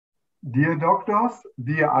Dear doctors,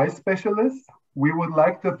 dear eye specialists, we would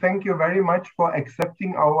like to thank you very much for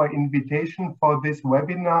accepting our invitation for this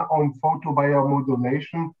webinar on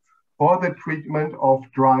photobiomodulation for the treatment of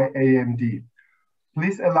dry AMD.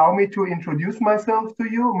 Please allow me to introduce myself to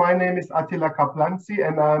you. My name is Attila Kaplanzi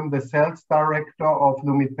and I'm the sales director of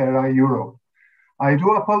LumiThera Europe. I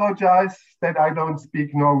do apologize that I don't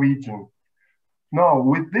speak Norwegian. Now,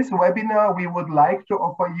 with this webinar, we would like to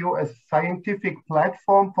offer you a scientific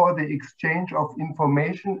platform for the exchange of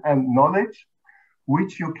information and knowledge,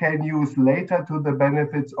 which you can use later to the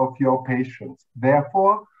benefits of your patients.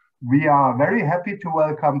 Therefore, we are very happy to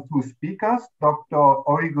welcome two speakers, Dr.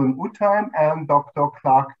 Øygunn Utheim and Dr.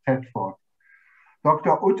 Clark Tedford.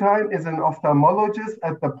 Dr. Utheim is an ophthalmologist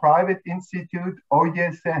at the private institute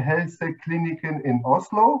Øyehelseklinikken in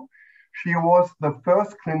Oslo. She was the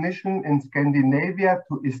first clinician in Scandinavia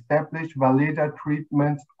to establish Valeda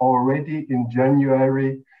treatments already in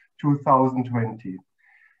January 2020.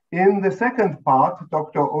 In the second part,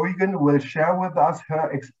 Dr. Øygunn will share with us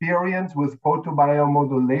her experience with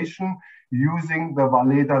photobiomodulation using the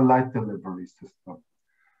Valeda Light Delivery System.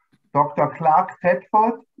 Dr. Clark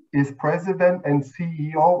Tedford is president and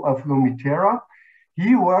CEO of LumiThera.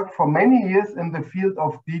 He worked for many years in the field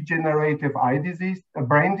of degenerative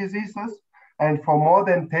brain diseases, and for more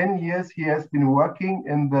than 10 years he has been working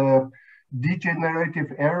in the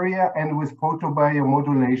degenerative area and with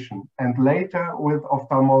photobiomodulation, and later with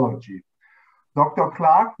ophthalmology. Dr.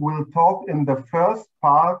 Clark will talk in the first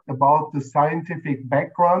part about the scientific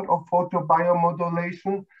background of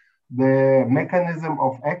photobiomodulation, the mechanism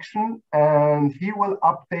of action, and he will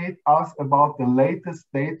update us about the latest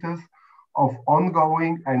status of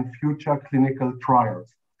ongoing and future clinical trials.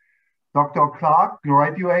 Dr. Clark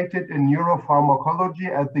graduated in neuropharmacology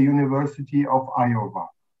at the University of Iowa.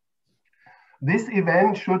 This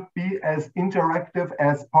event should be as interactive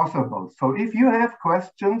as possible. So if you have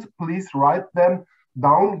questions, please write them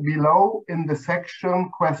down below in the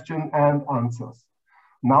section question and answers.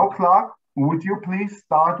 Now, Clark, would you please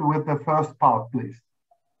start with the first part, please?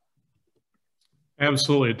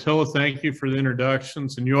 Absolutely. Attila, thank you for the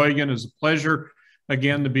introductions. And Øygunn, it's a pleasure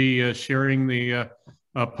again to be sharing the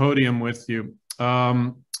podium with you.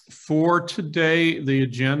 For today, the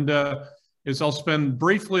agenda is I'll spend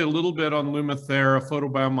briefly a little bit on LumiThera,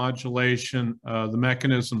 photobiomodulation, the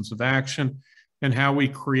mechanisms of action, and how we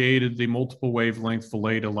created the multiple wavelength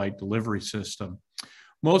Valeda Light Delivery System.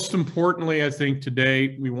 Most importantly, I think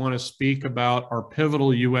today we want to speak about our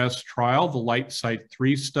pivotal US trial, the LightSight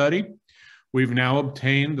 3 study. We've now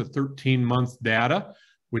obtained the 13-month data,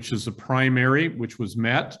 which is the primary, which was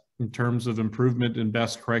met in terms of improvement in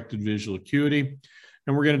best corrected visual acuity.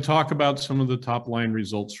 And we're going to talk about some of the top-line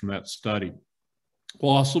results from that study.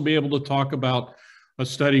 We'll also be able to talk about a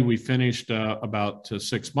study we finished about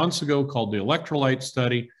 6 months ago called the electrolyte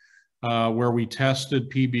study, where we tested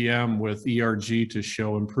PBM with ERG to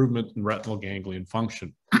show improvement in retinal ganglion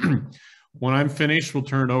function. When I'm finished, we'll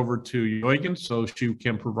turn it over to Øygunn so she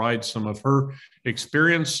can provide some of her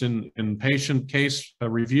experience in patient case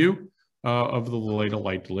review of the Valeda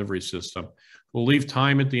Light Delivery System. We'll leave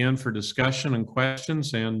time at the end for discussion and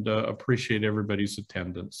questions, and appreciate everybody's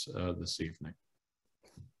attendance this evening.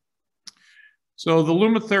 So the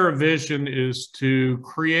LumiThera vision is to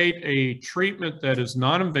create a treatment that is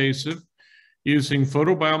non-invasive using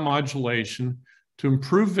photobiomodulation to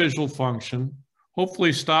improve visual function,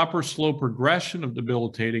 hopefully stop or slow progression of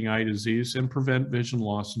debilitating eye disease, and prevent vision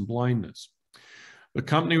loss and blindness. The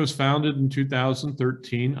company was founded in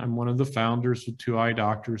 2013. I'm one of the founders with 2 eye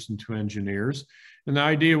doctors and 2 engineers. And the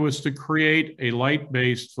idea was to create a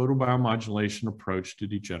light-based photobiomodulation approach to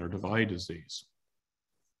degenerative eye disease.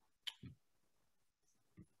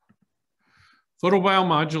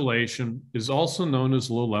 Photobiomodulation is also known as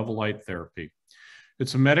low-level light therapy.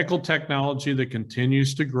 It's a medical technology that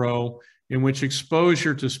continues to grow, in which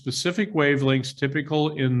exposure to specific wavelengths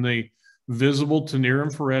typical in the visible to near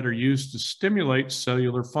infrared are used to stimulate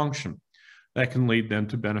cellular function that can lead then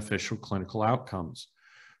to beneficial clinical outcomes.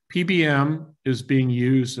 PBM is being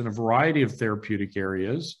used in a variety of therapeutic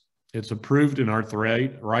areas. It's approved in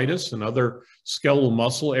arthritis and other skeletal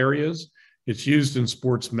muscle areas. It's used in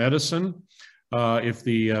sports medicine if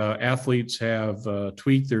the athletes have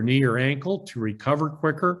tweaked their knee or ankle to recover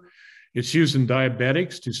quicker. It's used in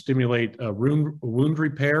diabetics to stimulate wound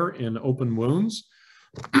repair in open wounds.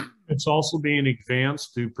 It's also being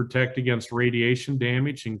advanced to protect against radiation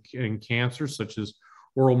damage in cancer, such as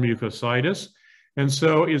oral mucositis. And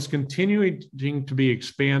so it's continuing to be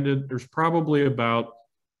expanded. There's probably about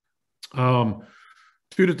 2,000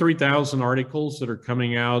 to 3,000 articles that are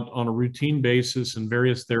coming out on a routine basis in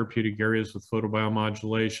various therapeutic areas with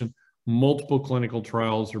photobiomodulation. Multiple clinical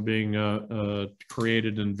trials are being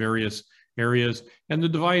created in various areas, and the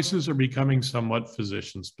devices are becoming somewhat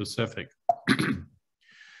physician-specific.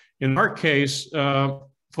 In our case,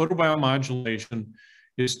 photobiomodulation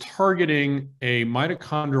is targeting a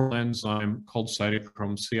mitochondrial enzyme called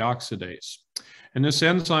cytochrome C oxidase. And this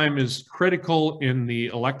enzyme is critical in the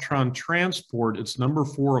electron transport. It's number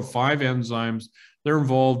 4 of 5 enzymes that are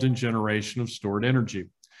involved in generation of stored energy.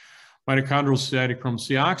 Mitochondrial cytochrome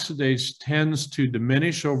C oxidase tends to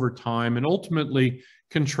diminish over time and ultimately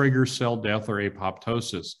can trigger cell death or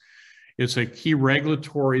apoptosis. It's a key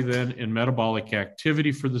regulatory then in metabolic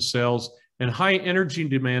activity for the cells, and high energy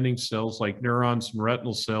demanding cells like neurons and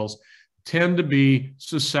retinal cells tend to be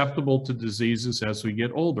susceptible to diseases as we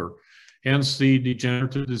get older. Hence the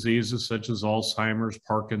degenerative diseases such as Alzheimer's,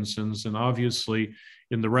 Parkinson's, and obviously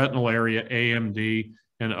in the retinal area, AMD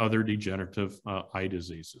and other degenerative eye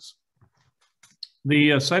diseases. The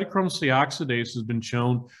cytochrome C oxidase has been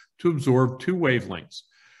shown to absorb 2 wavelengths.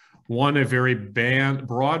 One, a very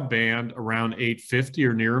broad band around 850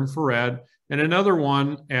 or near infrared, and another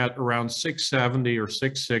one at around 670 or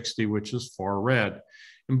 660, which is far red.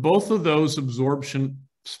 In both of those absorption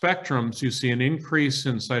spectrums, you see an increase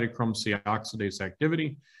in cytochrome C oxidase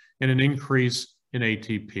activity and an increase in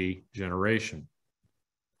ATP generation.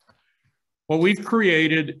 What we've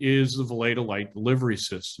created is the Valeda Light Delivery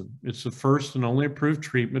System. It's the first and only approved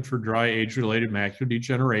treatment for dry age-related macular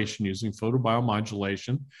degeneration using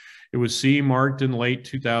photobiomodulation. It was CE marked in late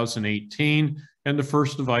 2018, and the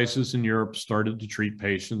first devices in Europe started to treat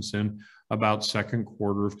patients in about second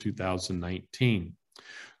quarter of 2019.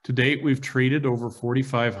 To date, we've treated over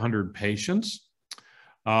 4,500 patients.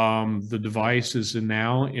 The device is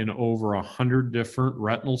now in over 100 different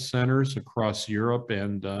retinal centers across Europe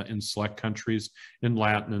and in select countries in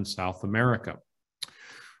Latin and South America.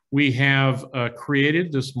 We have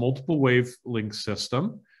created this multiple wavelength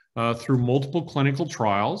system through multiple clinical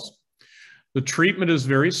trials. The treatment is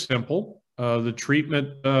very simple. The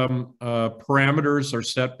treatment parameters are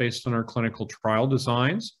set based on our clinical trial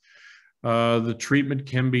designs. The treatment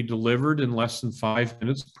can be delivered in less than 5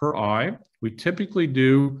 minutes per eye. We typically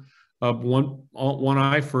do one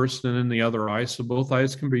eye first and then the other eye, so both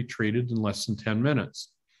eyes can be treated in less than 10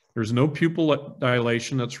 minutes. There's no pupil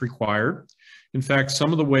dilation that's required. In fact,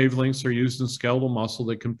 some of the wavelengths are used in skeletal muscle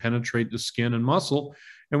that can penetrate the skin and muscle,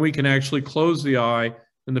 and we can actually close the eye,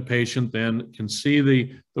 and the patient then can see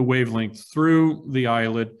the wavelength through the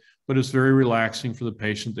eyelid, but it's very relaxing for the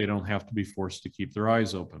patient. They don't have to be forced to keep their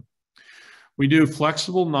eyes open. We do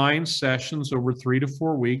flexible 9 sessions over 3 to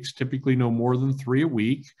 4 weeks, typically no more than 3 a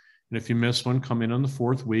week. And if you miss one, come in on the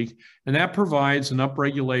 4th week. And that provides an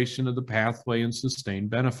upregulation of the pathway and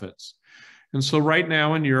sustained benefits. And so right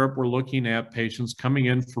now in Europe, we're looking at patients coming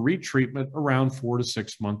in for retreatment around 4 to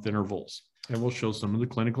 6 month intervals. And we'll show some of the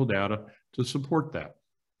clinical data to support that.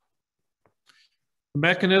 The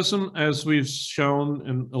mechanism, as we've shown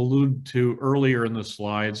and alluded to earlier in the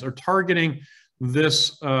slides, are targeting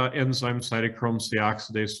this enzyme cytochrome C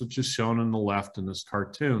oxidase, which is shown on the left in this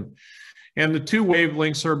cartoon. And the 2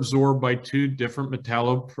 wavelengths are absorbed by 2 different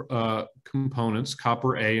metallo components,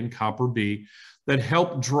 copper A and copper B, that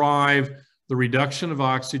help drive the reduction of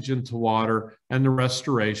oxygen to water and the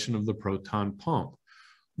restoration of the proton pump.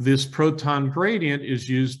 This proton gradient is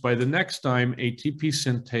used by the next time ATP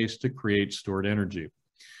synthase to create stored energy.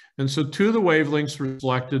 And so 2 of the wavelengths were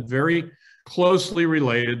selected very closely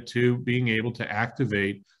related to being able to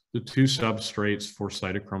activate the 2 substrates for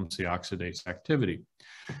cytochrome C oxidase activity.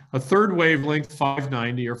 A 3rd wavelength,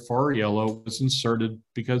 590 or far yellow, was inserted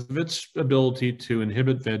because of its ability to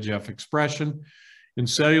inhibit VEGF expression in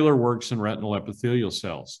cellular works in retinal epithelial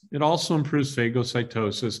cells. It also improves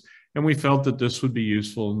phagocytosis, and we felt that this would be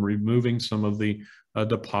useful in removing some of the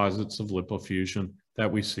deposits of lipofuscin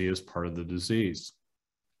that we see as part of the disease.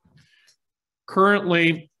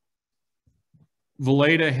 Currently,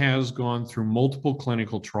 Valeda has gone through multiple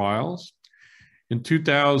clinical trials. In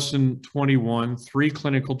 2021, 3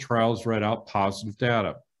 clinical trials read out positive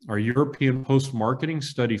data. Our European post-marketing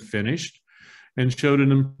study finished and showed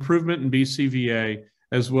an improvement in BCVA,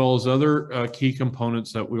 as well as other key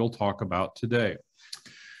components that we'll talk about today.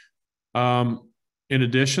 In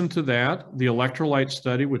addition to that, the electrolyte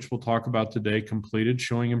study, which we'll talk about today, completed,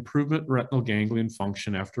 showing improvement in retinal ganglion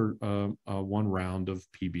function after 1 round of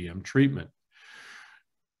PBM treatment.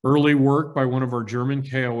 Early work by one of our German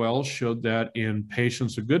KOLs showed that in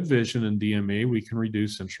patients with good vision and DME, we can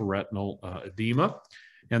reduce intraretinal edema,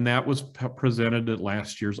 and that was presented at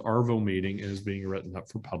last year's ARVO meeting and is being written up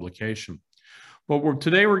for publication. But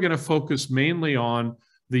today we're going to focus mainly on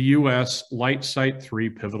the US LightSight 3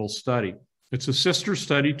 pivotal study. It's a sister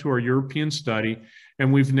study to our European study,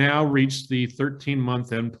 and we've now reached the 13-month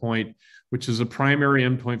endpoint, which is a primary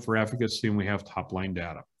endpoint for efficacy, and we have top-line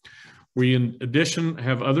data. We, in addition,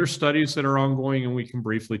 have other studies that are ongoing, and we can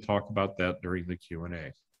briefly talk about that during the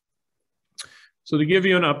Q&A. So to give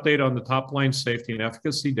you an update on the top-line safety and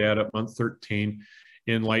efficacy data at month 13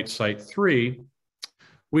 in LightSight 3,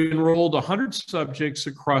 we enrolled 100 subjects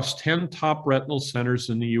across 10 top retinal centers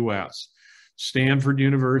in the U.S. Stanford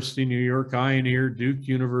University, New York Eye and Ear, Duke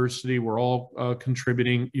University were all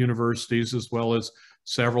contributing universities, as well as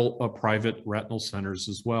several private retinal centers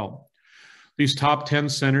as well. These top 10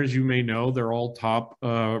 centers, you may know, they're all top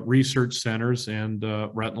research centers and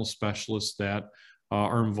retinal specialists that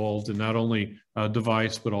are involved in not only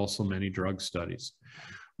device, but also many drug studies.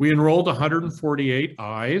 We enrolled 148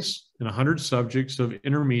 eyes and 100 subjects of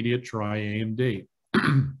intermediate dry AMD.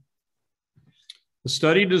 The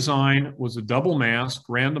study design was a double-masked,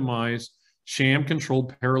 randomized,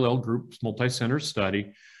 sham-controlled parallel group multi-center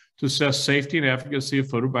study to assess safety and efficacy of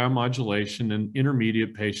photobiomodulation in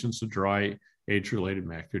intermediate patients with dry age-related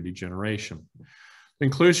macular degeneration. The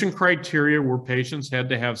inclusion criteria were patients had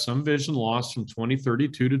to have some vision loss from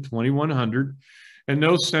 2032 to 2100 and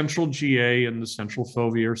no central GA in the central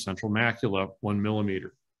fovea or central macula, 1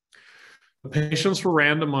 millimeter. The patients were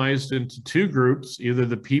randomized into two groups, either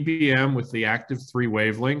the PBM with the active 3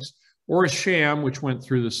 wavelengths or a sham, which went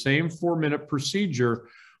through the same 4-minute procedure,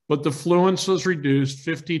 but the fluence was reduced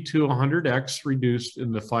 50 to 100x, reduced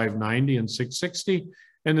in the 590 and 660,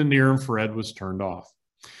 and the near infrared was turned off.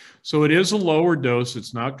 So it is a lower dose.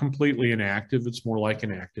 It's not completely inactive. It's more like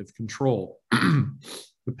an active control.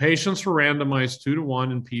 The patients were randomized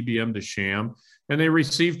 2-to-1 in PBM to sham, and they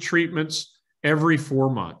received treatments every 4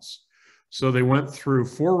 months. So they went through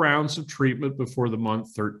 4 rounds of treatment before the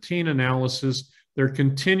month 13 analysis. They're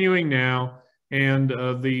continuing now, and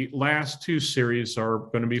the last 2 series are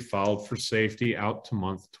going to be followed for safety out to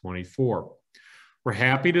month 24. We're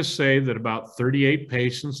happy to say that about 38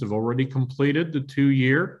 patients have already completed the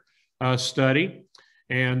 2-year study,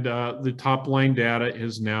 and the top-line data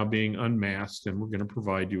is now being unmasked, and we're going to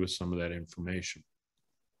provide you with some of that information.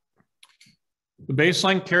 The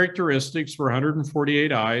baseline characteristics were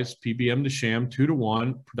 148 eyes, PBM to sham,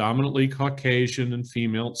 2-to-1, predominantly Caucasian and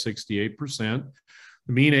female at 68%.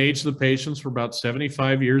 The mean age of the patients were about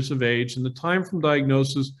 75 years of age, and the time from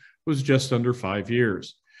diagnosis was just under 5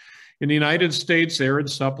 years. In the United States, ARED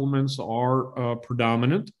supplements are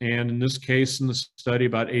predominant, and in this case, in the study,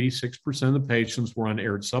 about 86% of the patients were on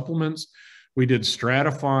ARED supplements. We did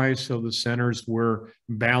stratify, so the centers were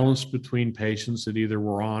balanced between patients that either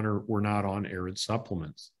were on or were not on ARED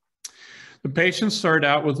supplements. The patients started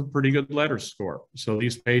out with a pretty good letter score. So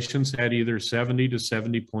these patients had either 70 to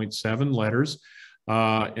 70.7 letters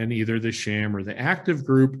in either the sham or the active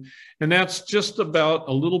group, and that's just about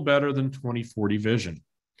a little better than 20/40 vision.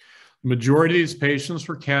 The majority of these patients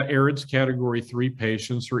were AREDS category 3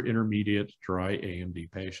 patients or intermediate dry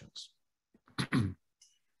AMD patients.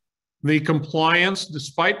 The compliance,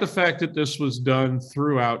 despite the fact that this was done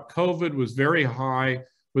throughout COVID, was very high,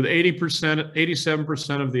 with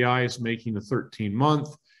 87% of the eyes making the 13-month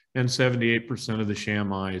and 78% of the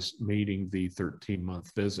sham eyes meeting the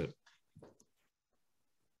 13-month visit.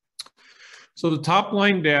 So the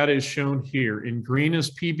top-line data is shown here. In green is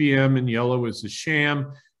PBM, in yellow is the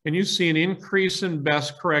sham, and you see an increase in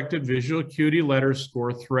best corrected visual acuity letter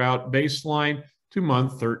score throughout baseline to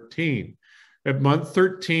month 13. At month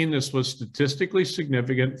 13, this was statistically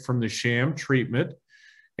significant from the sham treatment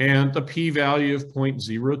and the p-value of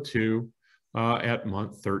 0.02 at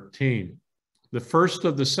month 13. The first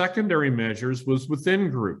of the secondary measures was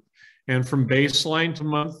within group, and from baseline to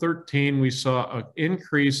month 13, we saw an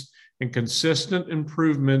increase and consistent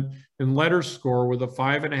improvement in letter score with a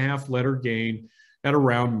 5.5 letter gain at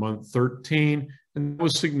around month 13, and that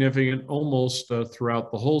was significant almost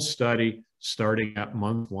throughout the whole study, starting at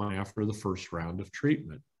month 1 after the first round of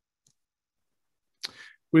treatment.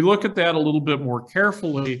 We look at that a little bit more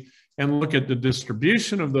carefully and look at the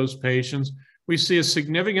distribution of those patients. We see a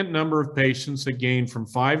significant number of patients that gained from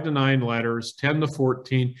 5 to 9 letters, 10 to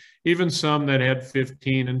 14, even some that had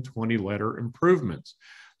 15 and 20 letter improvements.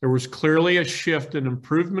 There was clearly a shift in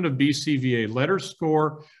improvement of BCVA letter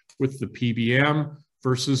score with the PBM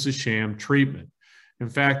versus the sham treatment. In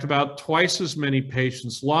fact, about twice as many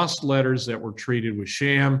patients lost letters that were treated with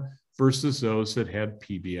sham versus those that had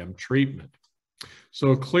PBM treatment. So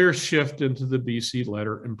a clear shift into the BC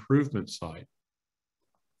letter improvement side.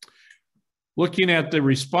 Looking at the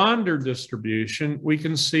responder distribution, we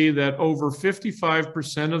can see that over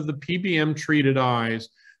 55% of the PBM treated eyes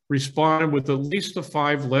responded with at least a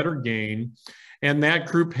 5 letter gain, And that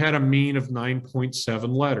group had a mean of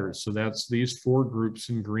 9.7 letters. So that's these 4 groups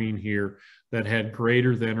in green here that had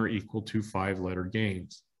greater than or equal to 5-letter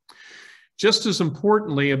gains. Just as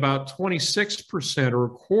importantly, about 26% or a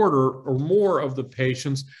quarter or more of the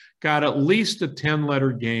patients got at least a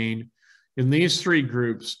 10-letter gain in these 3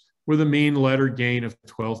 groups with a mean letter gain of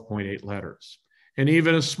 12.8 letters. And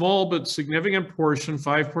even a small but significant portion,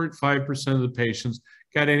 5.5% of the patients,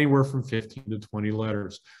 got anywhere from 15 to 20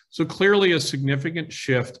 letters. So clearly a significant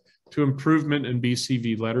shift to improvement in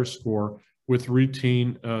BCV letter score with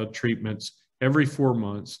routine treatments every 4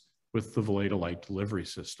 months with the Valeda Light Delivery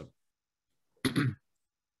System.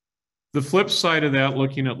 The flip side of that,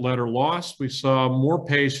 looking at letter loss, we saw more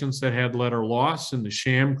patients that had letter loss in the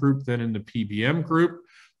sham group than in the PBM group.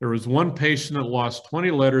 There was 1 patient that lost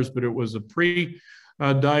 20 letters, but it was a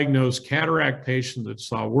pre-diagnosed cataract patient that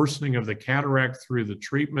saw worsening of the cataract through the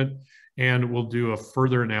treatment, and we'll do a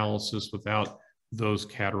further analysis without those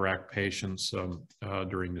cataract patients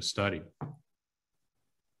during the study.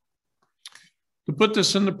 To put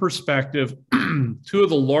this into perspective, 2 of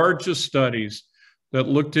the largest studies that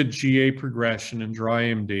looked at GA progression in dry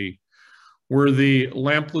AMD were the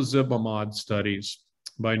lampalizumab studies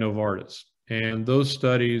by Novartis. And those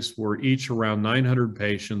studies were each around 900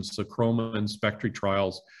 patients, the Chroma and Spectre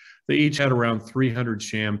trials. They each had around 300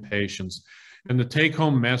 sham patients. And the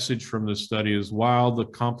take-home message from this study is while the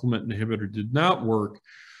complement inhibitor did not work,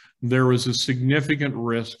 there was a significant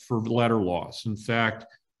risk for letter loss. In fact,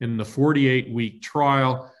 in the 48-week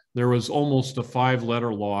trial, there was almost a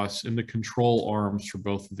 5-letter loss in the control arms for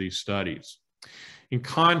both of these studies. In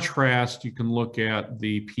contrast, you can look at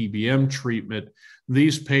the PBM treatment.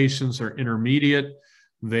 These patients are intermediate.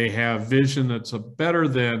 They have vision that's better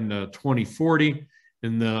than 20/40.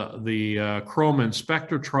 In the Chroma and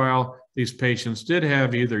Spectre trial, these patients did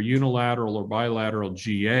have either unilateral or bilateral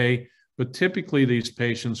GA, but typically these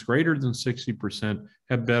patients greater than 60%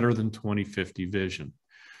 have better than 20/50 vision.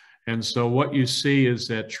 And so what you see is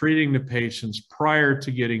that treating the patients prior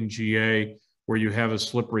to getting GA, where you have a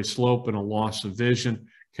slippery slope and a loss of vision,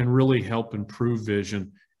 can really help improve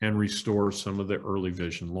vision and restore some of the early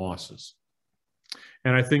vision losses.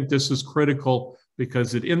 And I think this is critical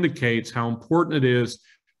because it indicates how important it is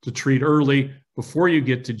to treat early before you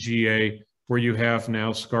get to GA, where you have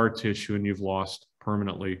now scar tissue and you've lost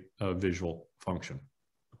permanently visual function.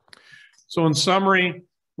 So in summary,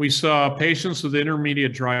 we saw patients with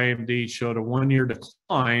intermediate dry AMD showed a 1-year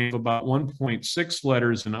decline of about 1.6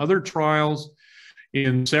 letters in other trials.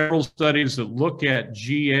 In several studies that look at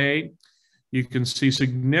GA, you can see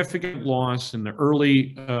significant loss in the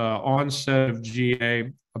early onset of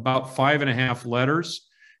GA, about 5.5 letters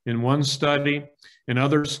in one study. And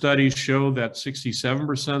other studies show that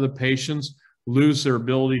 67% of the patients lose their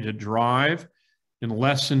ability to drive in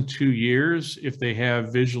less than 2 years if they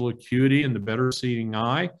have visual acuity in the better seeing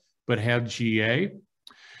eye, but had GA.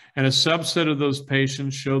 And a subset of those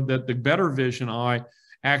patients showed that the better vision eye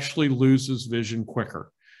actually loses vision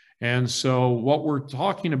quicker. And so what we're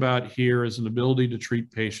talking about here is an ability to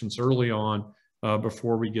treat patients early on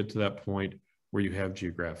before we get to that point where you have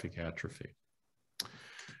geographic atrophy. In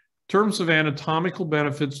terms of anatomical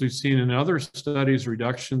benefits, we've seen in other studies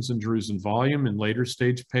reductions in drusen volume in later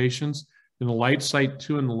stage patients. In the LightSight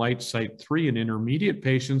 2 and the LightSight 3 in intermediate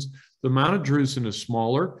patients, the amount of drusen is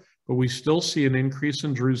smaller, but we still see an increase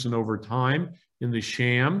in drusen over time in the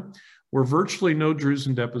sham, where virtually no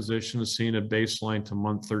drusen deposition is seen at baseline to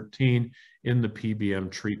month 13 in the PBM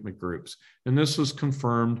treatment groups. And this was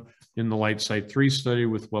confirmed in the LightSight 3 study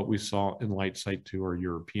with what we saw in LightSight 2, our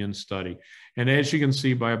European study. And as you can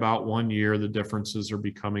see, by about 1 year, the differences are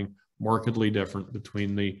becoming markedly different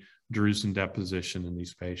between the drusen deposition in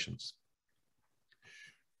these patients.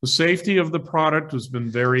 The safety of the product has been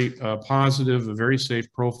very positive, a very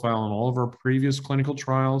safe profile in all of our previous clinical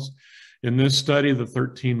trials. In this study, the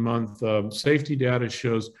 13-month safety data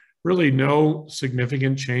shows really no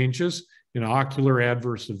significant changes in ocular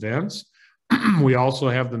adverse events. We also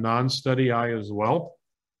have the non-study eye as well,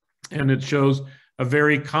 and it shows a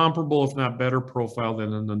very comparable, if not better, profile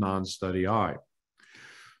than in the non-study eye.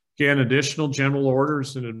 Again, additional general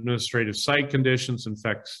orders and administrative site conditions,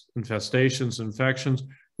 infestations, infections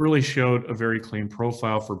really showed a very clean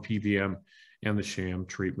profile for PBM and the sham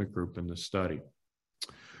treatment group in this study.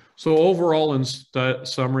 So overall, in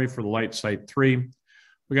summary for the LightSight 3,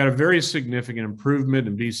 we got a very significant improvement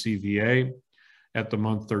in BCVA at the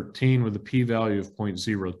month 13 with a p-value of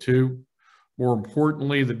 0.02. More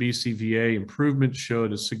importantly, the BCVA improvement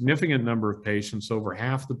showed a significant number of patients. Over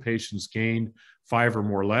half the patients gained 5 or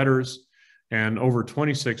more letters, and over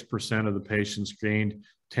 26% of the patients gained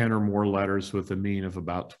 10 or more letters with a mean of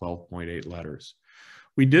about 12.8 letters.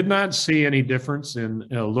 We did not see any difference in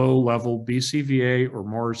low-level BCVA or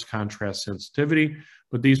Morse contrast sensitivity,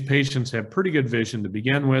 but these patients had pretty good vision to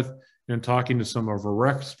begin with. And talking to some of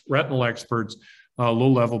our retinal experts,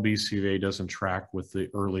 low-level BCVA doesn't track with the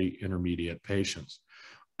early intermediate patients.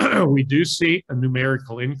 We do see a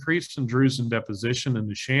numerical increase in drusen deposition in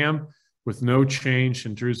the sham with no change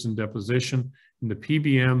in drusen deposition in the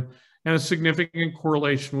PBM, and a significant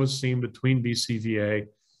correlation was seen between BCVA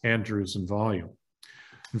and drusen volume.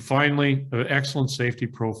 And finally, an excellent safety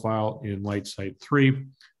profile in LightSight 3,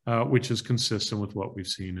 which is consistent with what we've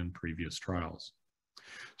seen in previous trials.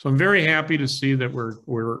 So I'm very happy to see that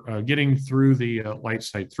we're getting through the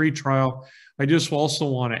LightSight 3 trial. I just also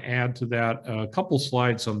want to add to that a couple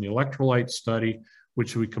slides on the electrolyte study,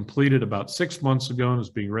 which we completed about 6 months ago and is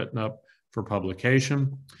being written up for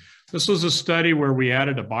publication. This was a study where we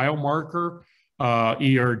added a biomarker,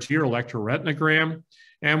 ERG or electroretinogram,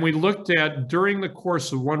 and we looked at during the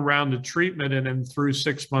course of one round of treatment and then through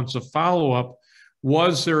 6 months of follow-up,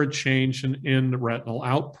 was there a change in the retinal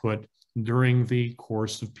output during the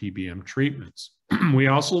course of PBM treatments. We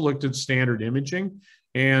also looked at standard imaging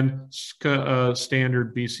and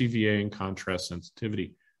standard BCVA and contrast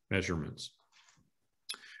sensitivity measurements.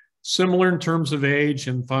 Similar in terms of age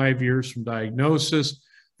and 5 years from diagnosis.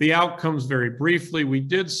 The outcomes very briefly, we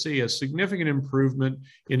did see a significant improvement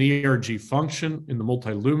in ERG function in the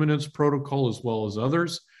multiluminance protocol as well as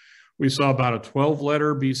others. We saw about a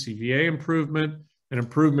 12-letter BCVA improvement, an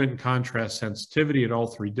improvement in contrast sensitivity at all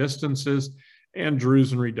three distances, and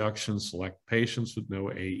drusen reduction in select patients with no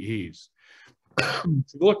AEs. To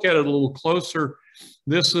look at it a little closer,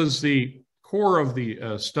 this is the core of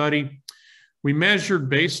the study. We measured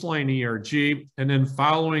baseline ERG, and then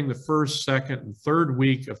following the first, second, and third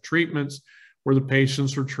week of treatments, where the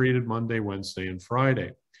patients were treated Monday, Wednesday, and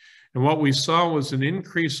Friday. And what we saw was an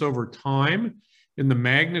increase over time in the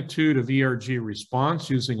magnitude of ERG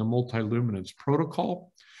response using a multiluminance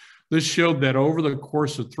protocol. This showed that over the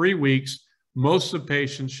course of 3 weeks, most of the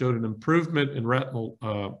patients showed an improvement in retinal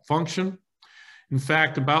function. In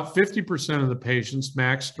fact, about 50% of the patients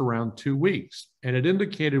maxed around 2 weeks, and it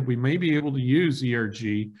indicated we may be able to use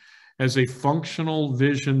ERG as a functional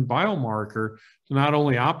vision biomarker to not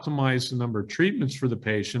only optimize the number of treatments for the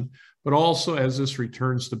patient, but also as this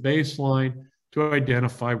returns to baseline to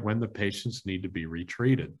identify when the patients need to be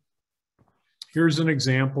retreated. Here's an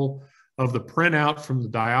example of the printout from the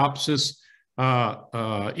diopsis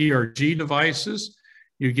ERG devices.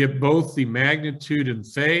 You get both the magnitude and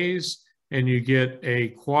phase, and you get a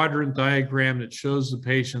quadrant diagram that shows the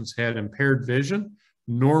patients had impaired vision.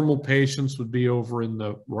 Normal patients would be over in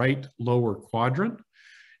the right lower quadrant.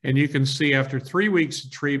 And you can see after 3 weeks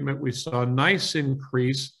of treatment, we saw a nice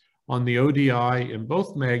increase on the ODI in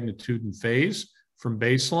both magnitude and phase from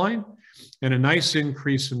baseline, and a nice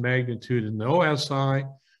increase in magnitude in the OSI.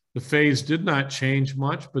 The phase did not change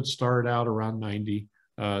much, but started out around 96%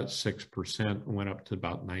 and went up to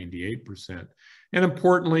about 98%. And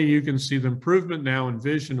importantly, you can see the improvement now in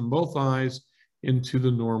vision in both eyes into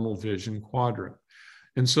the normal vision quadrant.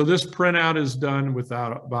 And so this printout is done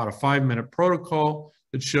without about a 5-minute protocol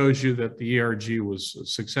that shows you that the ERG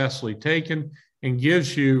was successfully taken and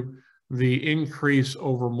gives you the increase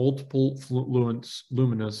over multiple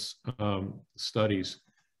luminous studies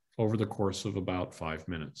over the course of about 5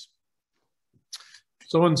 minutes.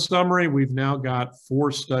 So in summary, we've now got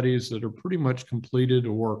 4 studies that are pretty much completed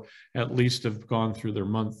or at least have gone through their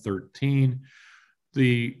month 13.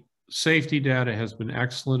 The safety data has been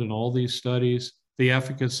excellent in all these studies. The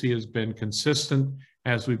efficacy has been consistent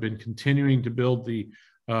as we've been continuing to build the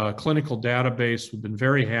clinical database. We've been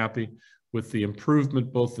very happy with the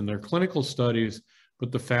improvement both in their clinical studies,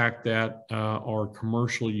 but the fact that our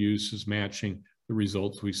commercial use is matching the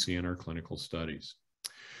results we see in our clinical studies.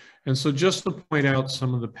 And so just to point out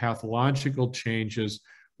some of the pathological changes,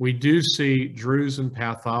 we do see drusen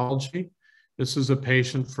pathology. This is a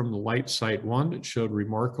patient from the LightSight 1 that showed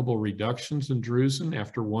remarkable reductions in drusen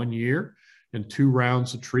after 1 year and 2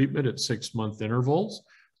 rounds of treatment at 6-month intervals.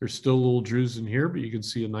 There's still a little drusen here, but you can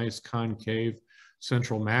see a nice concave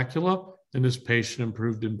central macula, and this patient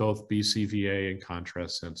improved in both BCVA and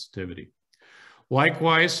contrast sensitivity.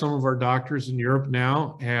 Likewise, some of our doctors in Europe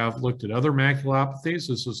now have looked at other maculopathies.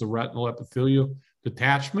 This is a retinal epithelial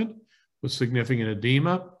detachment with significant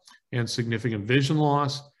edema and significant vision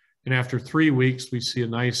loss. And after 3 weeks, we see a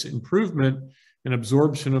nice improvement in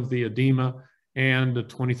absorption of the edema, and a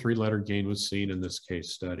 23-letter gain was seen in this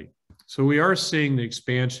case study. So we are seeing the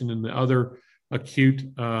expansion in the other acute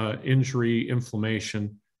injury,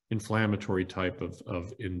 inflammatory type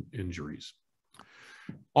of injuries.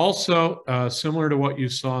 Also, similar to what you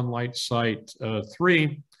saw in Light Sight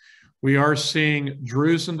 3, we are seeing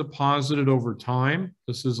drusen deposited over time.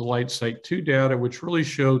 This is Light Sight 2 data, which really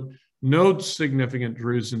showed no significant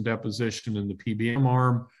drusen deposition in the PBM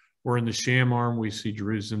arm, or in the sham arm, we see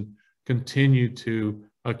drusen continue to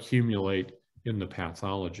accumulate in the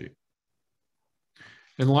pathology.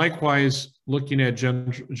 And likewise, looking at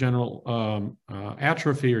general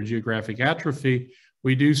atrophy or geographic atrophy,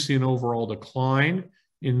 we do see an overall decline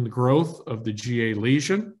in the growth of the GA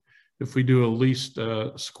lesion. If we do a least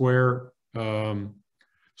square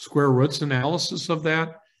roots analysis of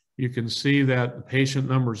that, you can see that the patient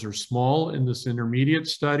numbers are small in this intermediate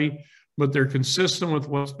study, but they're consistent with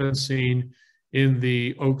what's been seen in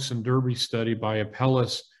the Oaks and Derby study by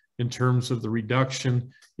Apellis in terms of the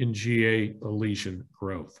reduction in GA lesion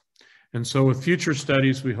growth. And so with future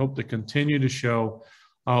studies, we hope to continue to show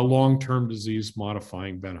long-term disease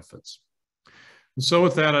modifying benefits. And so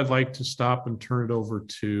with that, I'd like to stop and turn it over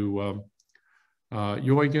to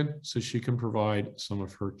Øygunn so she can provide some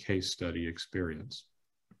of her case study experience.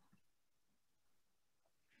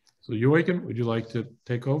 So Øygunn, would you like to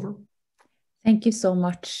take over? Thank you so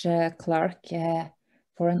much, Clark,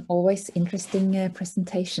 for an always interesting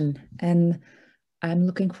presentation. And I'm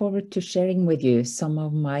looking forward to sharing with you some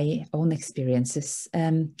of my own experiences.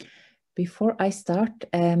 Before I start,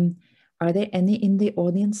 are there any in the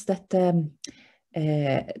audience that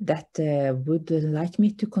would like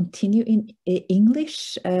me to continue in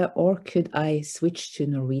English, or could I switch to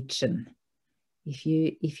Norwegian?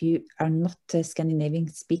 If you are not Scandinavian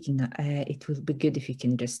speaking, it will be good if you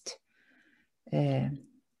can just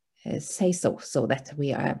say so that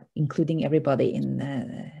we are including everybody in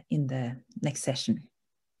the next session.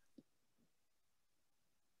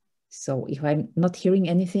 So if I'm not hearing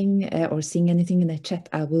anything or seeing anything in the chat,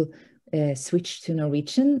 I will switch to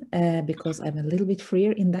Norwegian because I'm a little bit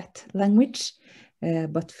freer in that language,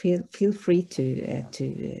 but feel free to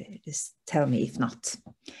just tell me if not.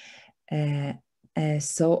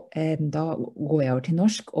 Så da går jeg over til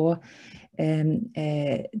norsk, og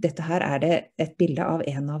dette her det et bilde av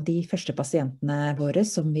en av de første pasientene våre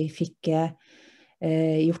som vi fikk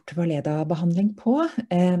gjort Valeda-behandling på,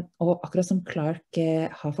 og akkurat som Clark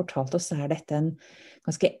har fortalt oss, så dette en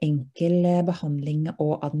ganske enkel behandling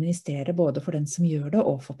å administrere både for den som gjør det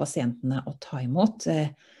og for pasientene å ta imot,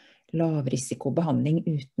 lavrisikobehandling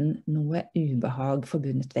uten noe ubehag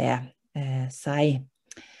forbundet ved seg.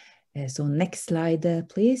 So next slide,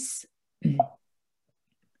 please.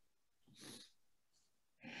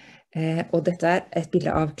 Og dette et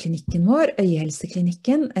bilde av klinikken vår,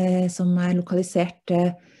 Øyehelseklinikken, som lokalisert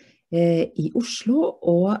i Oslo,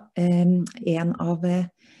 og en av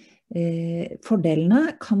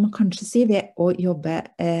fordelene kan man kanskje si ved å jobbe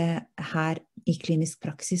her i klinisk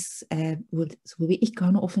praksis hvor vi ikke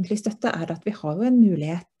har noe offentlig støtte, at vi har jo en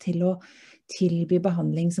mulighet til å tilby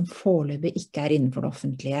behandling som foreløpig ikke innenfor det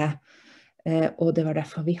offentlige. Og det var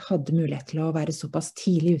derfor vi hadde mulighet til å være såpass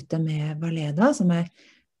tidlig ute med Valeda, som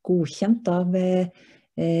godkjent av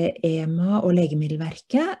EMA og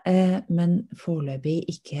Legemiddelverket, men foreløpig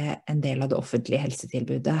ikke en del av det offentlige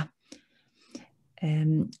helsetilbudet.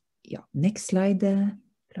 Ja, next slide,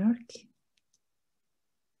 Clark.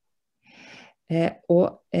 Og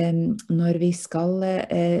når vi skal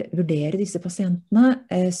vurdere disse pasientene,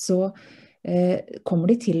 så kommer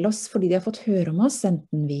de til oss fordi de har fått høre om oss,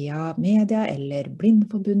 enten via media eller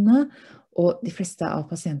Blindeforbundet, og de fleste av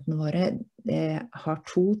pasientene våre har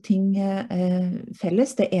to ting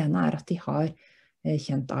felles. Det ene at de har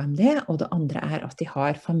kjent AMD, og det andre at de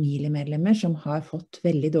har familiemedlemmer som har fått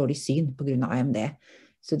veldig dårlig syn på grunn av AMD.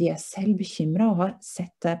 Så de selv bekymret og har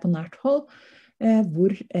sett på nært hold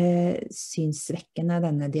hvor synssvekkende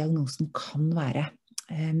denne diagnosen kan være.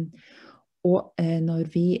 Og når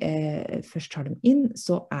vi først tar dem inn,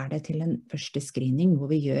 så det til en første screening hvor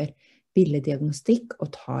vi gjør billeddiagnostikk og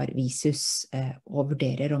tar visus og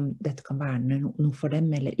vurderer om dette kan være noe for dem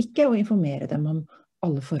eller ikke, og informere dem om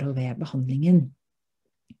alle forhold ved behandlingen.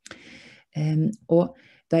 Og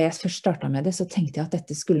da jeg først startet med det, så tenkte jeg at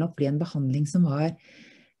dette skulle nok bli en behandling som var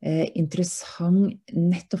interessant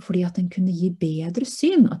nettopp fordi at den kunne gi bedre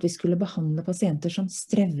syn, at vi skulle behandle pasienter som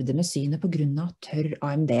strevde med synet på grunn av tørr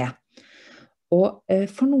AMD. Og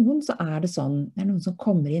for noen så det sånn, det noen som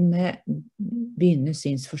kommer inn med begynnende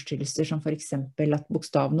synsforstyrrelser, som for eksempel at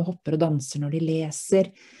bokstavene hopper og danser når de leser,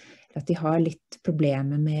 at de har litt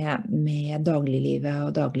problemer med dagliglivet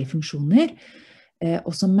og daglige funksjoner,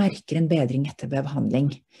 og som merker en bedring etter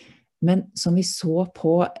behandling. Men som vi så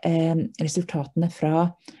på resultatene fra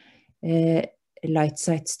Light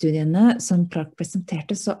Sight-studiene som Clark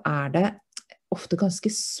presenterte, så det ofte ganske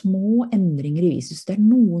små endringer i visus. Det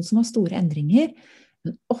noen som har store endringer,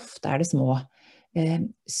 men ofte det små.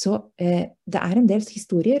 Så det en del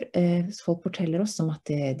historier folk forteller oss om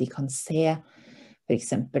at de kan se for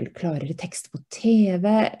eksempel klarere tekst på TV,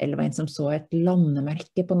 eller var en som så et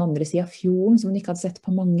landemerke på den andre siden av fjorden som de ikke hadde sett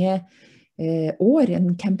på mange år,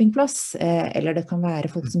 en campingplass, eller det kan være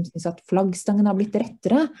folk som synes at flaggstangen har blitt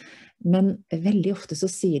rettere, men veldig ofte så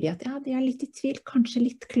sier de at ja, de litt i tvil, kanskje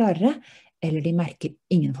litt klarere, eller de merker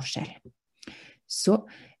ingen forskjell. Så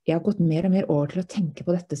jeg har gått mer og mer over til å tenke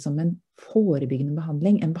på dette som en forebyggende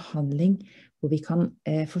behandling, en behandling hvor vi kan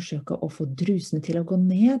forsøke å få drusene til å gå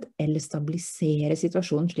ned, eller stabilisere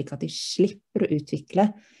situasjonen slik at de slipper å utvikle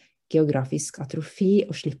geografisk atrofi,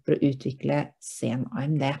 og slipper å utvikle sen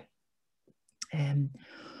AMD.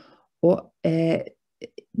 Og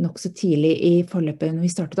nok så tidlig i forløpet, når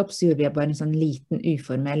vi startet opp, så gjorde vi bare en sånn liten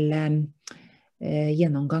uformell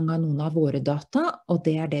gjennomgang av noen av våre data, og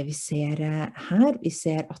det det vi ser her. Vi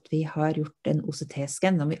ser at vi har gjort en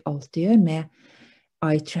OCT-scan, som vi alltid gjør med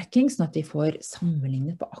eye tracking, sånn at vi får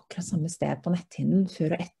sammenlignet på akkurat samme sted på netthinnen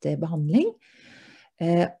før og etter behandling.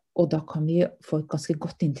 Og da kan vi få et ganske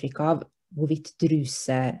godt inntrykk av hvorvidt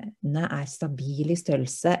drusene stabile i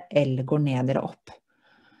størrelse eller går ned eller opp.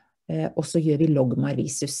 Og så gjør vi logmar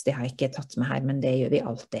visus, det har jeg ikke tatt med her, men det gjør vi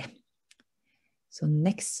alltid. Så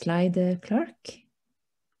next slide, Clark.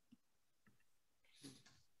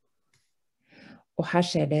 Og her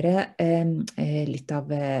ser dere litt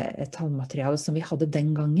av tallmaterialet som vi hadde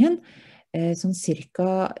den gangen. Sånn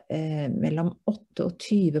cirka mellom 8 og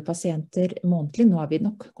 20 pasienter månedlig. Nå har vi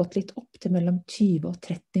nok gått litt opp til mellom 20 og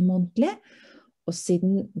 30 månedlig. Og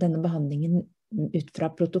siden denne behandlingen ut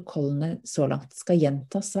fra protokollene så langt skal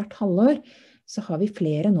gjentas hvert halvår, så har vi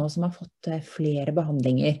flere nå som har fått flere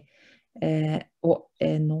behandlinger. Og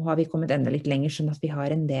nå har vi kommet enda litt lenger, sånn at vi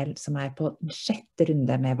har en del som på den 6.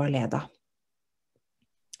 runde med Valeda.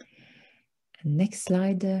 Next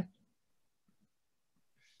slide.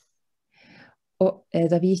 Og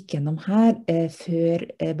da vi gikk gjennom her før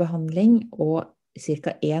behandling og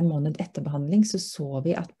cirka 1 måned etter behandling, så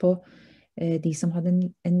vi at på de som hadde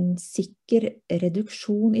en sikker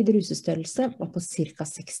reduksjon i drusestørrelse var på cirka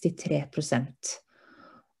 63%.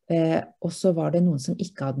 Og så var det noen som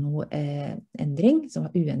ikke hadde noe endring, som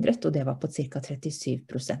var uendret, og det var på cirka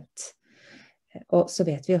 37%. Og så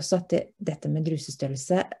vet vi også at dette med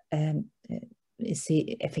drusestørrelse,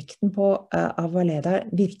 effekten av Valeda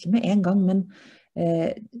virker med en gang, men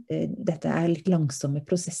dette litt langsomme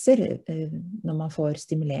prosesser. Når man får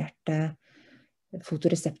stimulert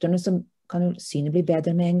fotoreseptorene, så kan jo synet bli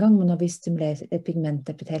bedre med en gang, men når vi stimulerer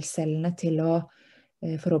pigmentepitelcellene til å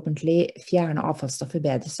forhåpentlig fjerne avfallsstoffer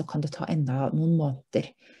bedre, så kan det ta enda noen måneder.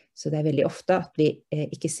 Så det veldig ofte at vi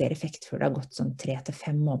ikke ser effekt før det har gått sånn 3 til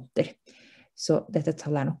 5 måneder. Så dette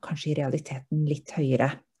tallet nok kanskje i realiteten litt høyere,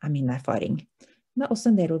 min erfaring. Det også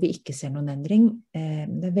en del hvor vi ikke ser noen endring,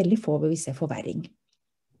 men det veldig få hvor vi ser forverring.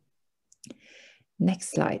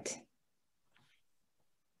 Next slide.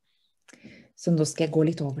 Så nå skal jeg gå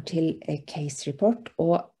litt over til case report,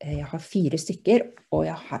 og jeg har 4 stykker, og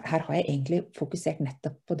her har jeg egentlig fokusert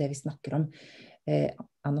nettopp på det vi snakker om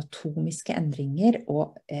anatomiske endringer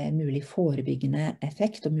og mulig forebyggende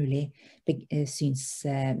effekt og mulig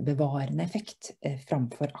synsbevarende effekt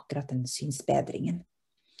framfor akkurat den synsbedringen.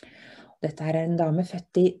 Dette en dame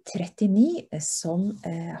født i 39 som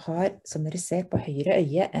har, som dere ser på høyre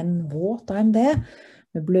øye, en våt AMD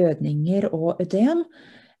med blødninger og ødem,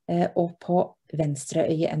 og på venstre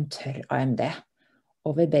øye en tørr AMD.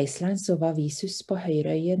 Og ved baseline så var visus på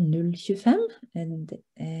høyre øye 0,25,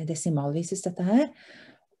 desimalvisus dette her,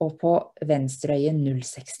 og på venstre øye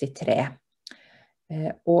 0,63.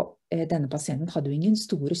 Og denne pasienten hadde jo ingen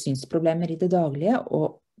store synsproblemer i det daglige,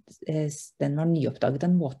 og den var nyoppdaget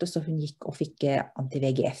en måte, så hun gikk og fikk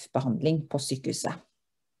anti-VEGF-behandling på sykehuset.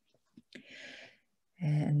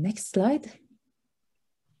 Next slide.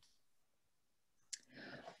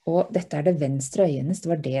 Og dette det venstre øyet, det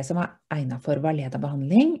var det som var egnet for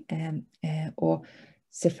Valeda-behandling, og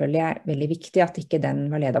selvfølgelig veldig viktig at ikke den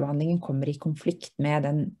Valeda-behandlingen kommer i konflikt med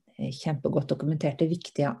den kjempegodt dokumenterte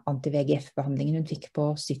viktige anti-VEGF-behandlingen hun fikk på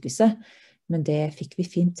sykehuset, men det fikk vi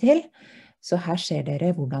fint til. Så her ser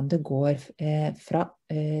dere hvordan det går fra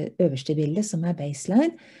øverste bildet som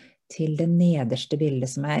baseline til det nederste bildet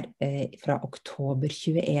som fra oktober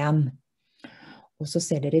 21. Og så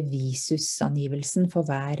ser dere visusangivelsen for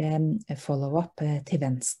hver follow-up til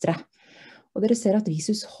venstre. Og dere ser at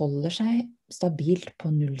visus holder seg stabilt på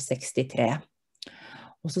 0,63.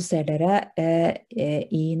 Og så ser dere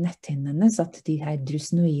i netthinnene at de her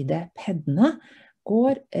drusnoide peddene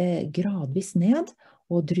går gradvis ned,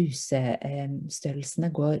 og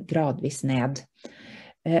drusestørrelsene går gradvis ned.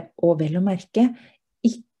 Og vel å merke,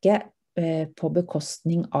 ikke på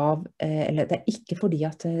bekostning av, eller det ikke fordi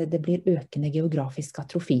at det blir økende geografisk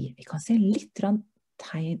atrofi. Vi kan se litt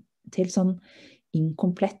tegn til sånn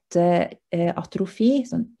inkomplett atrofi,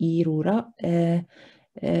 sånn irora,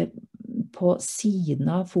 på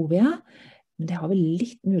siden av fovea. Men det har vi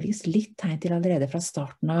muligens litt tegn til allerede fra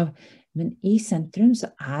starten av. Men i sentrum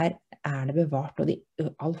så er det bevart, og i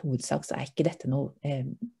all hovedsak så ikke dette noe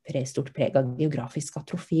stort preg av geografisk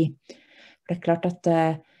atrofi. For det klart at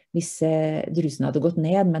hvis drusen hadde gått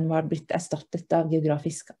ned, men var blitt erstattet av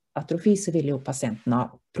geografisk atrofi, så ville jo pasienten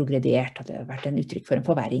ha progrediert, at det hadde vært en uttrykk for en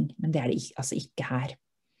forverring, men det det altså ikke her.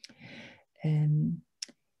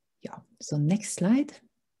 Ja, så next slide.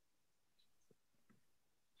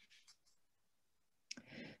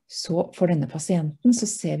 Så for denne pasienten så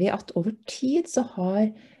ser vi at over tid så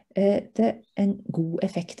har det en god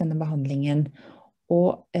effekt, denne behandlingen.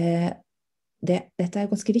 Og dette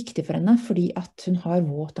ganske viktig for henne, fordi at hun har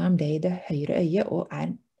våt AMD i det høyre øyet, og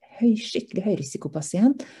en skikkelig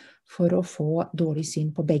høyrisikopasient for å få dårlig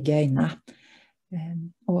syn på begge øynene.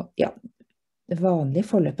 Og ja, det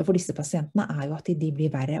vanlige forløpet for disse pasientene jo at de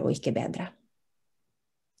blir verre og ikke bedre.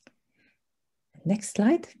 Next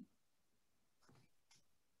slide.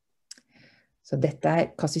 Så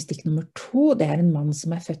dette kasuistikk nummer 2, det en mann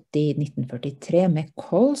som født i 1943 med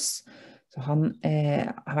kols. Så han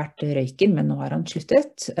har vært røyker, men nå har han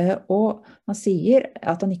sluttet. Og han sier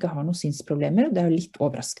at han ikke har noen synsproblemer. Det litt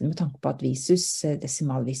overraskende med tanke på at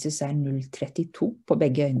desimalvisus 0,32 på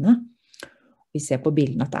begge øynene. Vi ser på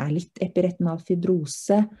bildene at det litt epiretinal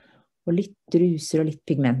fibrose, og litt druser og litt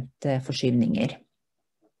pigmentforskyvninger.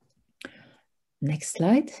 Next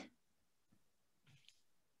slide.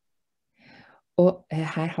 Og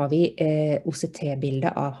her har vi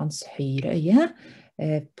OCT-bildet av hans høyre øye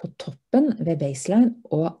på toppen ved baseline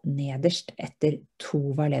og nederst etter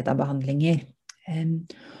 2 Valeda-behandlinger.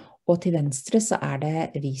 Og til venstre så det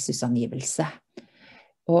visusangivelse.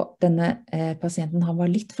 Og denne pasienten han var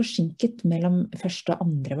litt forsinket mellom første og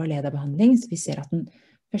andre Valeda-behandling, så vi ser at den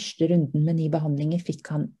første runden med 9 behandlinger fikk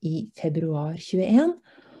han i februar 21,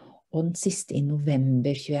 og den siste i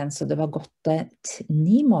november 21, så det var gått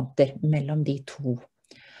 9 måneder mellom de 2.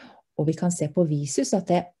 Og vi kan se på visus at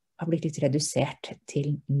det har blitt litt redusert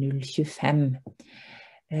til 0,25.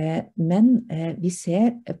 Men vi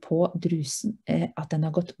ser på drusen at den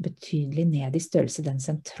har gått betydelig ned i størrelse, den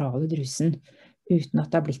sentrale drusen, uten at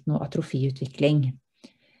det har blitt noe atrofiutvikling.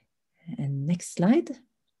 Next slide.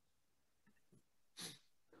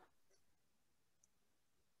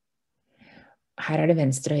 Her det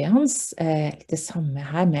venstre øyet hans, det samme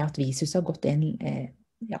her med at visus har gått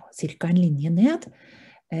cirka en linje ned,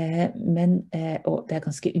 og det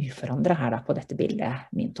ganske uforandret her da, på dette bildet,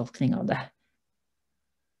 min tolkning av det.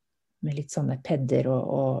 Med litt sånne pedder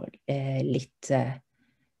og litt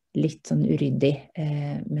sånn uryddig,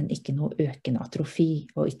 men ikke noe økende atrofi,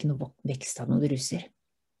 og ikke noe vekst av noen druser.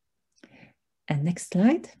 Next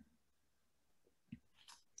slide.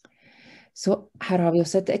 Så her har vi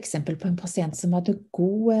også et eksempel på en pasient som hadde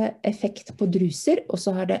god effekt på druser, og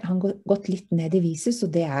så har han gått litt ned i visus,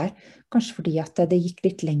 og det kanskje fordi at det gikk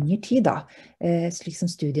litt lengre tid da, slik som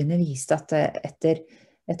studiene viste at etter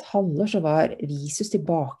et halvår så var visus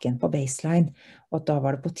tilbake igjen på baseline, og da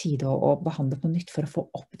var det på tide å behandle på nytt for å få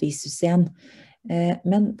opp visus igjen.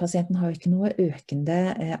 Men pasienten har jo ikke noe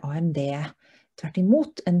økende AMD, tvert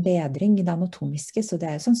imot en bedring i det anatomiske, så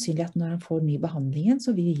det jo sannsynlig at når han får ny behandlingen,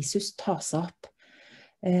 så vil visus ta seg opp.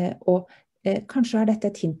 Og kanskje dette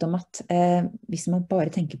et hint om at hvis man bare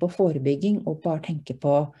tenker på forebygging, og bare tenker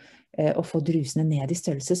på å få drusene ned i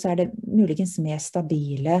størrelse, så det muligens mer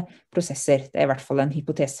stabile prosesser. Det I hvert fall en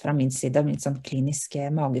hypotese fra min side, min sånn klinisk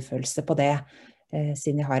magefølelse på det,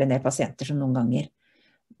 siden jeg har en del pasienter som noen ganger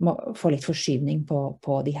må få litt forskyvning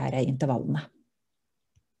på de her intervallene.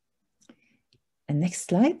 Next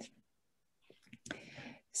slide.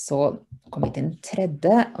 Så kommer vi til den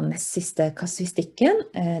tredje og nest siste kasuistikken.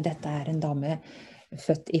 Dette en dame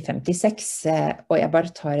født i 56, og jeg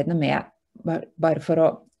bare tar henne med, bare for å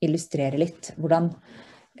illustrere litt hvordan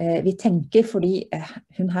vi tenker, fordi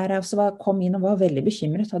hun her også kom inn og var veldig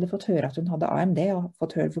bekymret, hadde fått høre at hun hadde AMD, og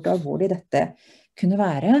fått høre hvor alvorlig dette kunne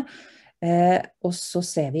være. Og så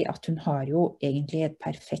ser vi at hun har jo egentlig et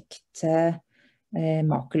perfekt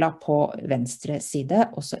macula på venstre side,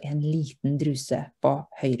 og så en liten druse på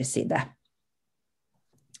høyre side.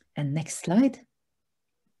 Next slide.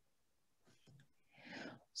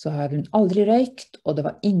 Så har hun aldri røykt, og det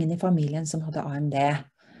var ingen i familien som hadde AMD.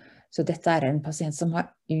 Så dette en pasient som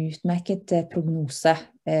har utmerket prognose.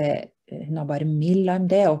 hun har bare mild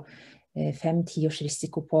AMD, og 5-10 års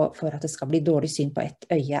risiko for at det skal bli dårlig syn på et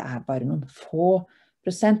øye bare noen få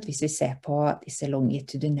prosent. Hvis vi ser på disse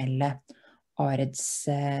longitudinelle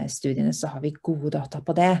AREDS-studiene, så har vi gode data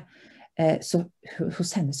på det. Så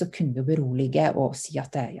hos henne så kunne vi jo berolige og si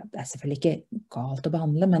at det er selvfølgelig ikke galt å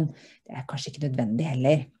behandle, men det er kanskje ikke nødvendig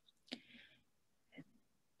heller.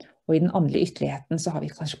 Og i den andre ytterligheten så har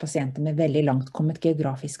vi kanskje pasienter med veldig langt kommet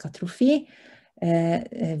geografisk atrofi,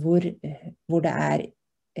 hvor det er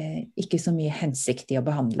ikke så mye hensikt i å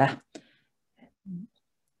behandle.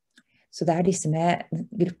 Så det er disse med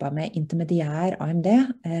gruppa med intermediær AMD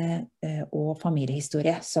og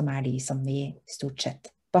familiehistorie som er de som vi stort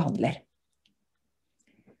sett behandler.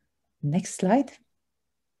 Next slide.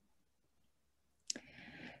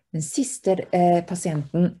 Den siste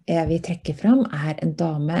pasienten jeg vil trekke fram er en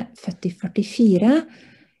dame født i 44,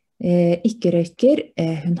 ikke røyker,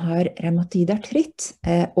 hun har reumatoid artritt,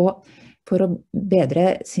 og for å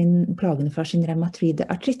bedre plagene for sin reumatoid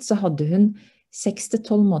artritt så hadde hun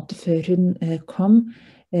 6-12 måneder før hun kom,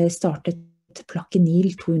 startet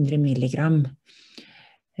Plaquenil 200 milligram.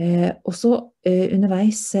 Og så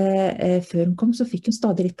underveis før hun kom så fikk hun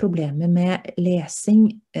stadig litt problemer med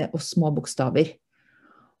lesing og små bokstaver.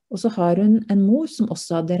 Og så har hun en mor som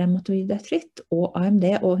også hadde reumatoid artritt og AMD,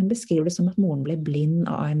 og hun beskriver det som at moren ble blind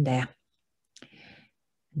av AMD.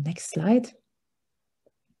 Next slide.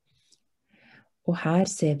 Og her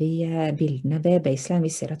ser vi bildene ved baseline.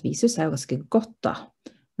 Vi ser at visus er jo ganske godt da,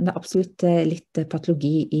 men det er absolutt litt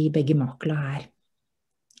patologi i begge makula her.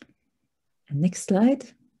 Next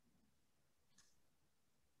slide.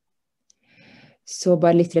 Så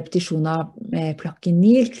bare litt repetisjon av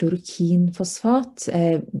Plaquenil, klorokinfosfat,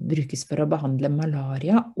 brukes for å behandle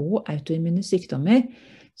malaria og autoimmune sykdommer,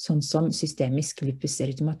 sånn som systemisk lupus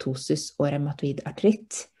erythematosus og reumatoid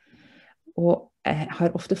artritt. Og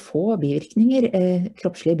har ofte få bivirkninger,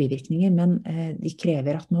 kroppslige bivirkninger, men de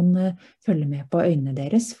krever at man følger med på øynene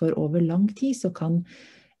deres, for over lang tid så kan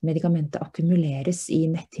medikamentet akkumuleres i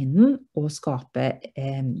netthinnen og skape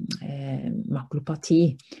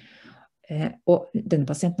makulopati. Og denne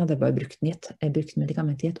pasienten hadde bare brukt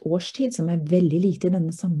medikamentet i et års tid, som er veldig lite i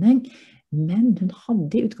denne sammenheng, men hun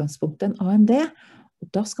hadde i utgangspunktet en AMD, og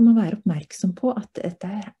da skal man være oppmerksom på at dette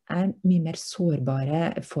er mye mer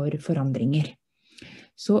sårbare for forandringer.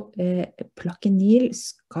 Så Plaquenil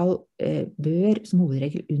bør som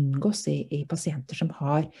hovedregel unngås i pasienter som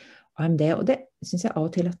har AMD, og det synes jeg av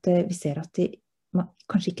og til at vi ser at man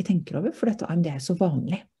kanskje ikke tenker over, for dette AMD er så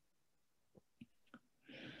vanlig.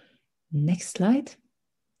 Next slide.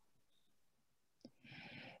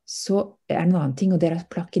 Så er det en annen ting, og det er at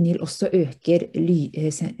Plaquenil også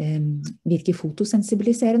virker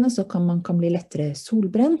fotosensibiliserende, så man kan bli lettere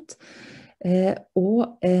solbrent.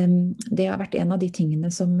 Og det har vært en av de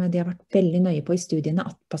tingene som de har vært veldig nøye på i studiene,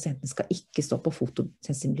 at pasienten skal ikke stå på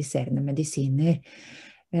fotosensibiliserende medisiner.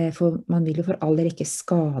 For man vil jo for all del ikke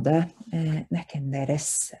skade netthinnen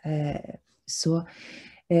deres. Så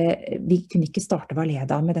vi kunne ikke starte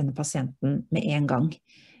Valeda med denne pasienten med en gang.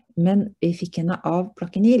 Men vi fikk henne av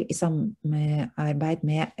Plaquenil i samarbeid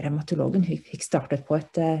med reumatologen. Hun fikk startet på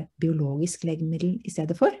et biologisk legemiddel i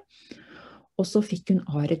stedet for. Og så fikk hun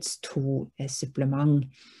AREDS2-supplement,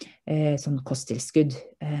 sånn kosttilskudd.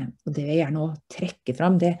 Og det vil jeg gjerne trekke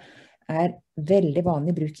fram. Det er veldig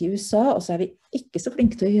vanlig bruk i USA, og så er vi ikke så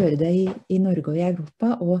flinke til å gjøre det i Norge og i Europa.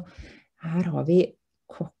 Og her har vi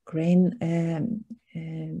Cochrane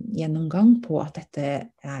gjennomgang på at dette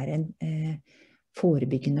er en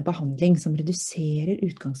forebyggende behandling som reduserer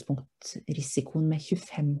utgangspunktrisikoen med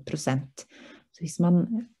 25%. Så hvis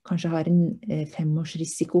man kanskje har en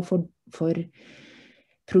 5-årsrisiko for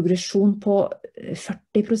progresjon på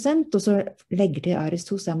 40%, og så legger til ARES2,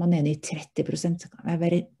 så er man nede i 30%.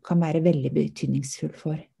 Det kan være veldig betydningsfullt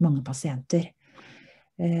for mange pasienter.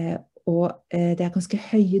 Og det er ganske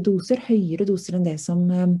høye doser, høyere doser enn det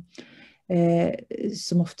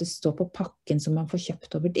som ofte står på pakken som man får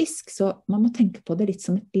kjøpt over disk, så man må tenke på det litt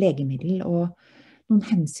som et legemiddel og noen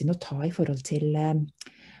hensyn å ta i forhold til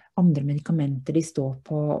andre medikamenter de står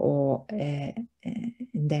på og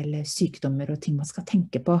en del sykdommer og ting man skal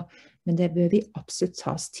tenke på, men det bør vi absolutt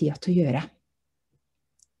ta oss tid til å gjøre.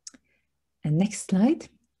 Next slide.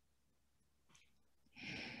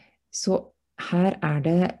 Så her er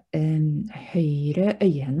det høyre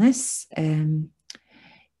øyet hennes.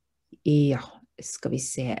 Ja, skal vi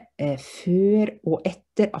se, før og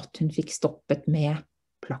etter at hun fikk stoppet med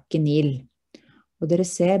Plaquenil. Og dere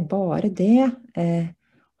ser bare det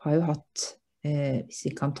har jo hatt, hvis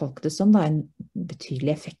vi kan tolke det sånn, en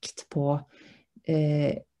betydelig effekt på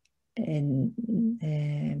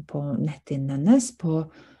netthinnen hennes, på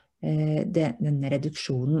denne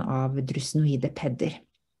reduksjonen av drusenoide pedder.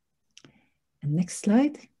 Next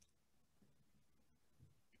slide.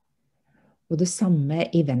 Og det samme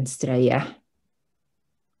i venstre øye.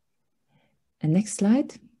 Next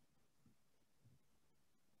slide.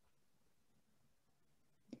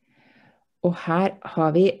 Og her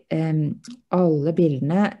har vi alle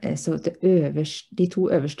bildene, så de to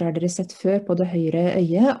øverste har dere sett før på det høyre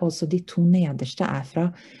øyet, og så de to nederste fra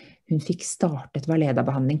hun fikk startet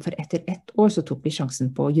Valeda-behandling, for etter 1 år så tok vi sjansen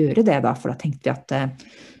på å gjøre det da, for da tenkte vi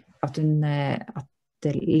at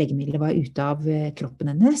legemiddelet var ute av kroppen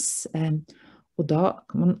hennes, og da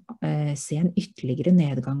kan man se en ytterligere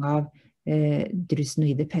nedgang av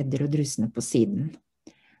drusenoide pedder og drusene på siden.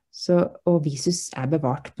 Og visus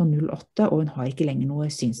bevart på 0,8, og hun har ikke lenger noe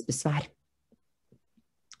synsbesvær.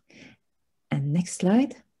 Next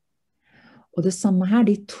slide. Og det samme her,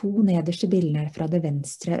 de to nederste bildene fra det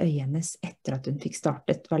venstre øyet hennes etter at hun fikk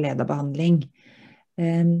startet Valeda-behandling.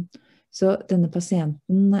 Så denne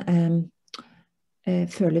pasienten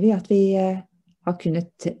føler vi at vi har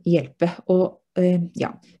kunnet hjelpe, og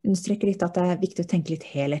understreker litt at det viktig å tenke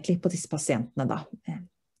litt helhetlig på disse pasientene da.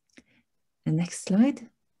 Next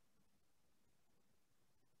slide.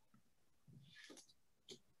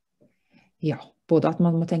 Ja, både at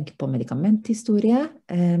man må tenke på medikamenthistorie,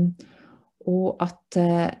 og at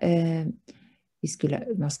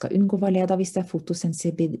man skal unngå Valeda hvis det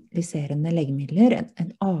fotosensibiliserende legemidler. En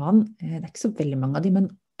annen, det ikke så veldig mange av dem, men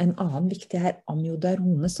en annen viktig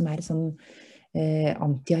amiodarone, som et sånn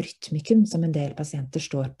antiarytmikum som en del pasienter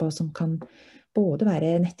står på, som kan både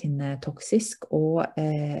være netthinnetoksisk og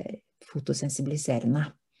fotosensibiliserende.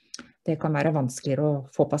 Det kan være vanskeligere å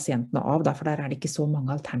få pasientene av, for der det ikke så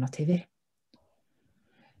mange alternativer.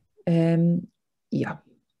 Ja.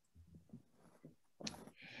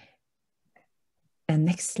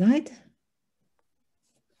 Next slide.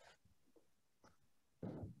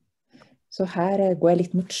 Så her går jeg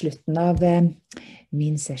litt mot slutten av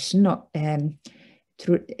min session, og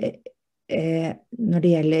tror, når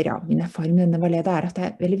det gjelder min erfaring med denne Valeda, at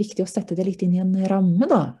det veldig viktig å sette det litt inn i en ramme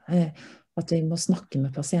da, at vi må snakke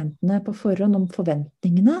med pasientene på forhånd om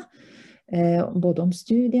forventningene, både om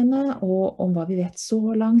studiene og om hva vi vet så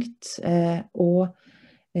langt, og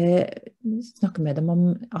snakke med dem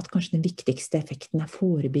om at kanskje den viktigste effekten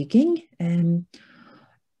forebygging.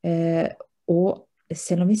 Og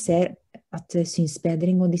selv om vi ser at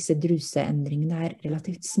synsbedring og disse druseendringene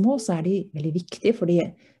relativt små, så de veldig viktige, fordi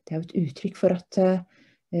det jo et uttrykk for at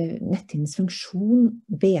netthinnens funksjon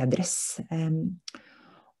bedres.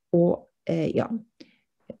 Og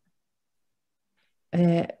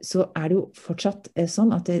så det jo fortsatt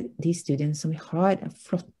sånn at de studiene som vi har,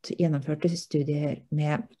 flott gjennomførte studier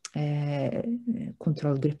med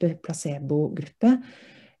kontrollgruppe, placebo-gruppe,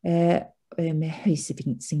 med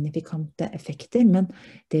høysignifikante effekter, men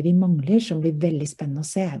det vi mangler, som blir veldig spennende å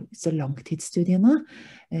se, så langtidsstudiene,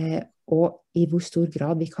 og i hvor stor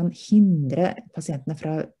grad vi kan hindre pasientene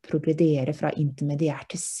fra å progredere fra intermediær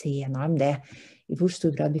til sen AMD, i hvor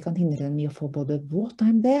stor grad vi kan hindre dem i å få både våt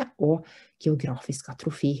AMD og geografisk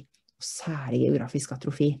atrofi, og særlig geografisk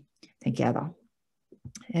atrofi, tenker jeg da.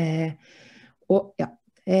 Og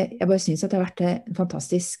jeg bare synes at det har vært en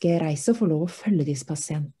fantastisk reise å få lov å følge disse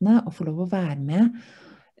pasientene, og få lov å være med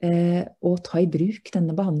og ta i bruk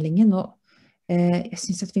denne behandlingen, og jeg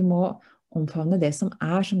synes at vi må omfavne det som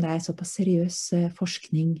det såpass seriøs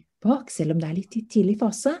forskning bak, selv om det litt i tidlig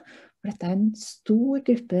fase, for dette en stor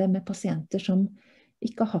gruppe med pasienter som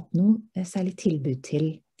ikke har hatt noe særlig tilbud til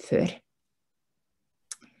før.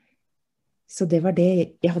 Så det var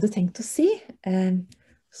det jeg hadde tenkt å si.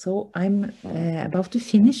 So I'm about to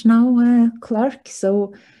finish now, Clark,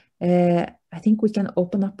 so I think we can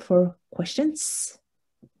open up for questions.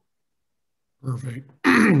 Perfect.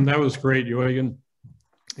 That was great, Øygunn,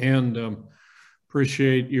 and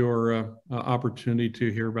appreciate your opportunity to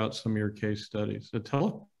hear about some of your case studies.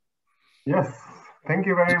 Attila? Yes, thank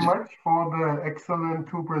you very much for the excellent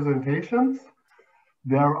two presentations.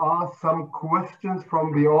 There are some questions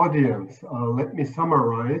from the audience. Let me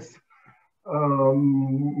summarize.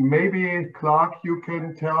 Maybe, Clark, you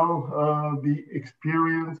can tell the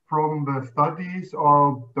experience from the studies,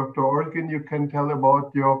 or Dr. Øygunn, you can tell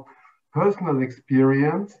about your personal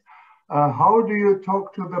experience. How do you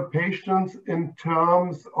talk to the patients in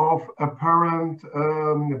terms of apparent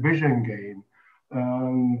vision gain?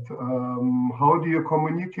 And how do you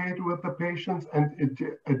communicate with the patients? And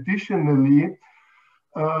additionally,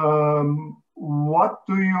 what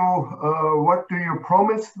do you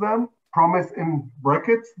promise them? Promise in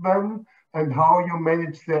brackets them, and how you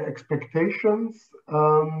manage their expectations?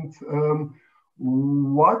 And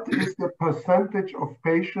what is the percentage of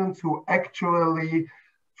patients who actually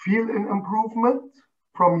feel an improvement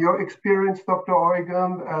from your experience, Dr.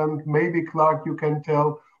 Øygunn? And maybe, Clark, you can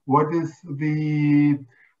tell what is the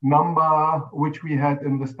number which we had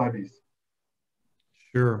in the studies.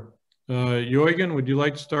 Sure. Øygunn, would you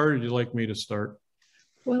like to start, or would you like me to start?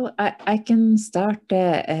 Well, I can start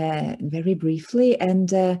very briefly,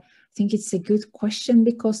 and I think it's a good question,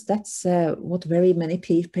 because that's what very many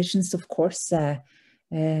patients, of course, have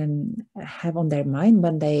on their mind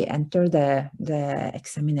when they enter the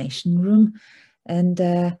examination room. And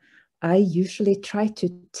I usually try to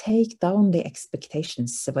take down the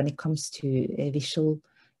expectations when it comes to visual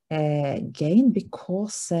gain,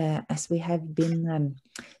 because as we have been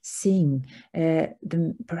seeing,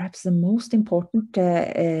 perhaps the most important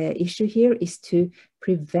issue here is to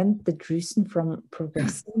prevent the drusen from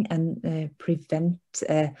progressing and prevent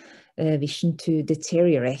vision to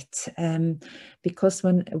deteriorate. Because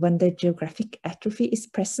when the geographic atrophy is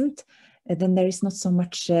present, then there is not so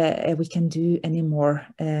much we can do anymore.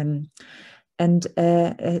 And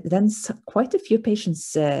then quite a few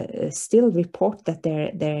patients still report that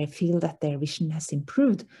they feel that their vision has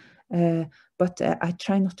improved. But I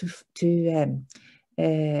try not to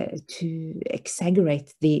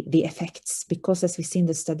exaggerate the effects, because as we see in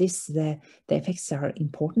the studies, the effects are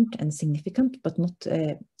important and significant, but not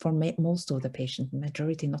for most of the patient,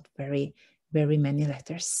 majority, not very many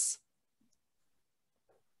letters.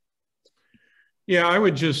 Yeah, I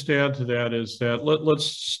would just add to that is that let's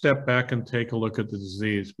step back and take a look at the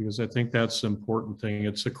disease, because I think that's the important thing.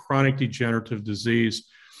 It's a chronic degenerative disease.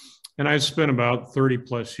 And I've spent about 30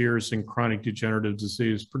 plus years in chronic degenerative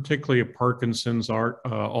disease, particularly Parkinson's,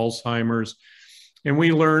 Alzheimer's. And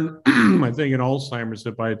we learned, I think in Alzheimer's,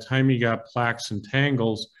 that by the time you got plaques and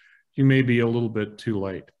tangles, you may be a little bit too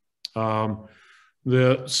late.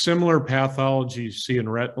 The similar pathology you see in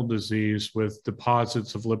retinal disease with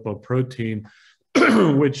deposits of lipoprotein,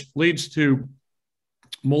 which leads to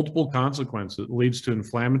multiple consequences. It leads to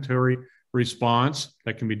inflammatory response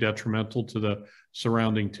that can be detrimental to the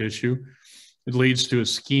surrounding tissue. It leads to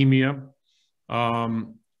ischemia.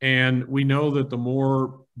 And we know that the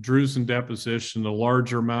more drusen deposition, the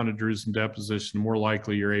larger amount of drusen deposition, the more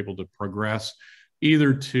likely you're able to progress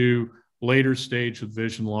either to later stage with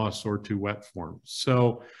vision loss or to wet form.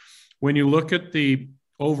 So when you look at the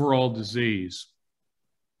overall disease,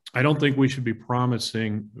 I don't think we should be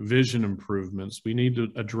promising vision improvements. We need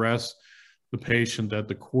to address the patient at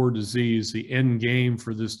the core disease. The end game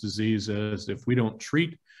for this disease is, if we don't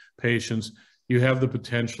treat patients, you have the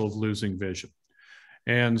potential of losing vision.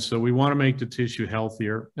 And so we want to make the tissue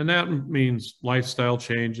healthier. And that means lifestyle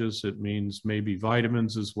changes. It means maybe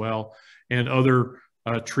vitamins as well, and other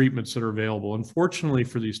treatments that are available. Unfortunately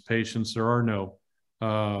for these patients, there are no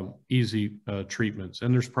easy treatments.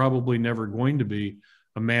 And there's probably never going to be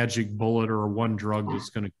a magic bullet or one drug that's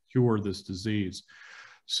going to cure this disease.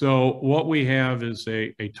 So what we have is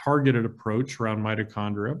a targeted approach around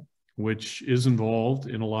mitochondria, which is involved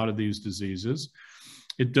in a lot of these diseases.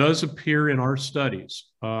 It does appear in our studies,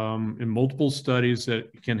 in multiple studies,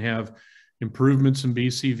 that can have improvements in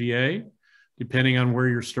BCVA. Depending on where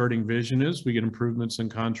your starting vision is, we get improvements in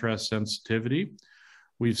contrast sensitivity.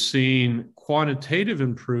 We've seen quantitative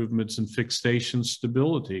improvements in fixation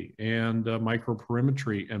stability and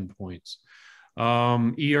microperimetry endpoints.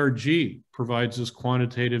 ERG provides us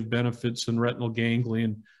quantitative benefits in retinal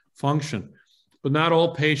ganglion function, but not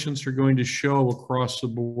all patients are going to show across the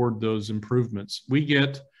board those improvements. We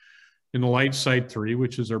get, in the LightSight 3,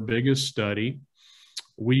 which is our biggest study,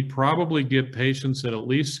 we probably get patients that at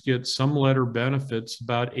least get some letter benefits,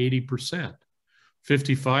 about 80%.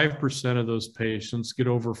 55% of those patients get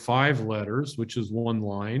over 5 letters, which is 1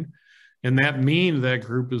 line. And that mean that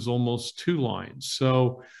group is almost 2 lines.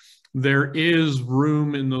 So there is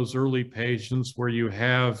room in those early patients where you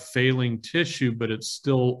have failing tissue, but it's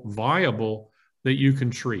still viable, that you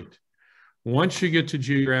can treat. Once you get to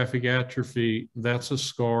geographic atrophy, that's a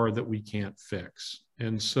scar that we can't fix.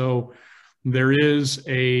 And so there is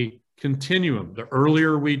a continuum. The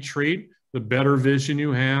earlier we treat, the better vision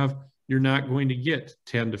you have. You're not going to get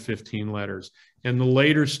 10 to 15 letters. And the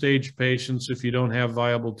later stage patients, if you don't have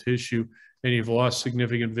viable tissue and you've lost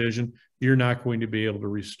significant vision, you're not going to be able to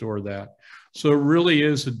restore that. So it really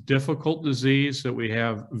is a difficult disease that we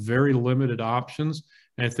have very limited options.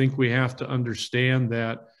 And I think we have to understand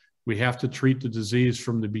that we have to treat the disease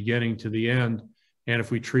from the beginning to the end. And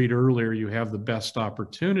if we treat earlier, you have the best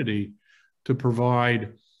opportunity to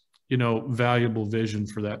provide, you know, valuable vision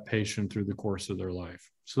for that patient through the course of their life.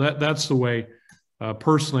 So that's the way,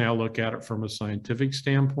 personally, I look at it from a scientific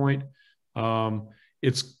standpoint.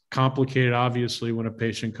 It's complicated, obviously, when a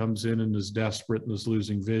patient comes in and is desperate and is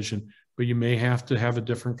losing vision, but you may have to have a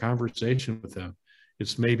different conversation with them.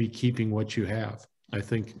 It's maybe keeping what you have. I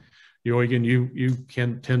think, Øygunn, you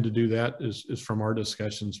can tend to do that is from our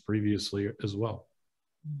discussions previously as well.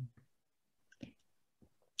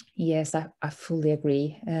 Yes, I fully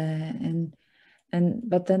agree.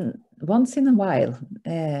 But then once in a while,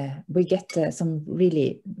 we get some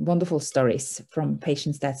really wonderful stories from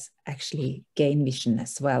patients that actually gain vision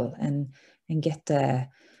as well, and get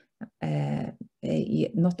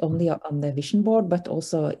not only on the vision board, but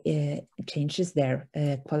also changes their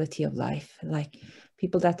quality of life. Like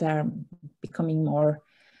people that are becoming more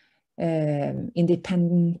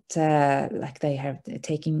independent, like they have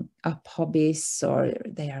taken up hobbies, or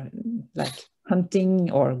they are like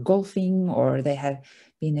hunting or golfing, or they have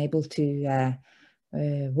been able to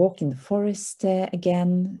walk in the forest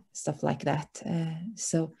again, stuff like that.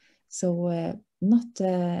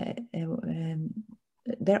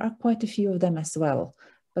 There are quite a few of them as well,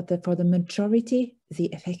 but for the majority, the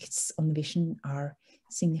effects on vision are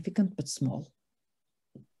significant but small.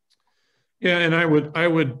 Yeah, and I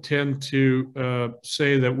would tend to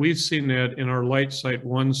say that we've seen that in our LightSight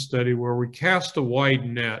 1 study, where we cast a wide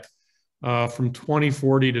net from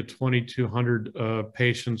 2040 to 2200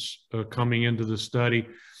 patients coming into the study.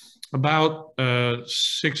 About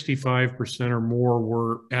 65% or more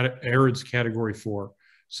were at AREDS category 4.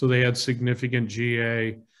 So they had significant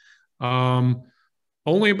GA.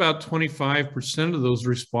 Only about 25% of those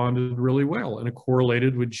responded really well, and it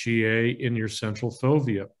correlated with GA in your central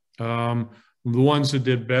fovea. The ones that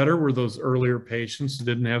did better were those earlier patients that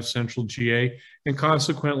didn't have central GA, and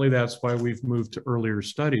consequently, that's why we've moved to earlier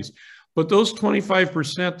studies. But those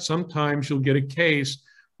 25%, sometimes you'll get a case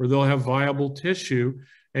where they'll have viable tissue,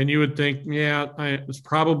 and you would think, yeah, it's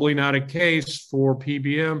probably not a case for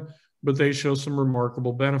PBM, but they show some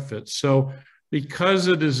remarkable benefits. So because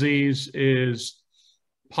the disease is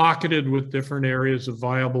pocketed with different areas of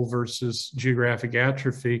viable versus geographic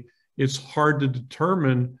atrophy, it's hard to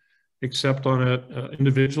determine, except on an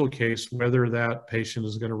individual case, whether that patient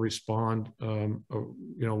is going to respond,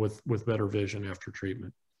 with better vision after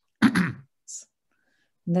treatment.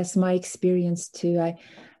 That's my experience too.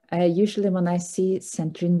 I usually, when I see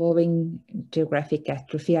center involving geographic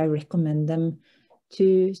atrophy, I recommend them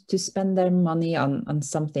to spend their money on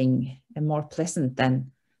something more pleasant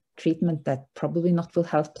than treatment that probably not will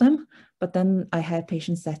help them. But then I have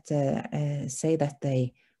patients that say that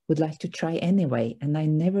they would like to try anyway, and I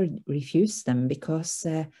never refuse them, because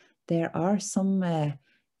there are some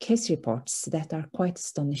case reports that are quite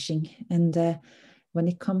astonishing. And when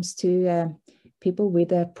it comes to people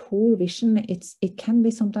with a poor vision, it can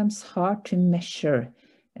be sometimes hard to measure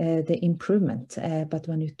the improvement. But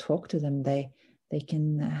when you talk to them, they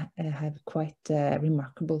can have quite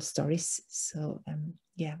remarkable stories. So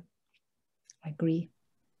yeah, I agree.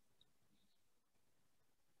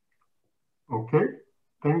 Okay.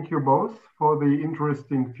 Thank you both for the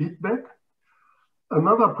interesting feedback.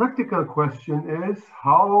 Another practical question is,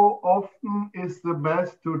 how often is the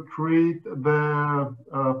best to treat the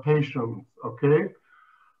patients? Okay.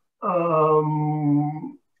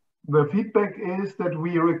 The feedback is that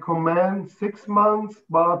we recommend 6 months,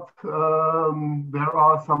 but there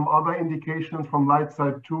are some other indications from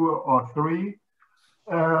LightSight 2 or 3.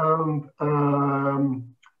 And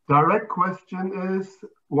direct question is,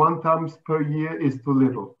 1 time per year is too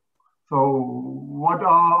little. So what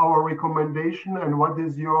are our recommendations, and what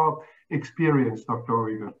is your experience, Dr.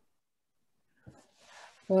 Øygunn?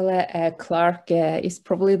 Well, Clark is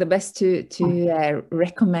probably the best to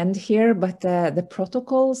recommend here, but the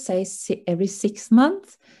protocol says every 6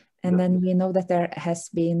 months. And then we know that there has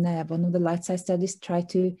been one of the LightSight studies try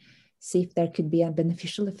to see if there could be a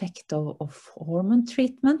beneficial effect of hormone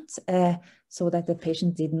treatment, so that the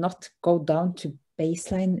patient did not go down to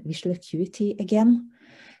baseline visual acuity again.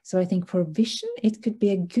 So I think for vision, it could be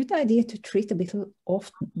a good idea to treat a bit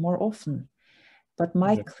more often. But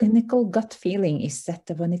my clinical gut feeling is that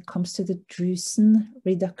when it comes to the drusen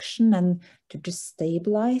reduction and to just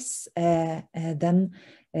stabilize, then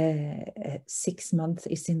 6 months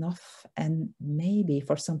is enough, and maybe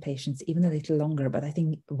for some patients even a little longer, but I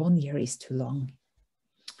think 1 year is too long.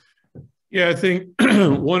 Yeah, I think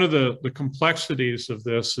one of the complexities of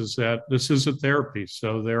this is that this is a therapy.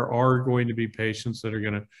 So there are going to be patients that are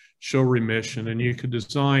going to show remission, and you could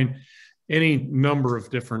design any number of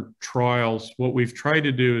different trials. What we've tried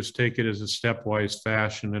to do is take it as a stepwise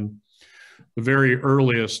fashion. And the very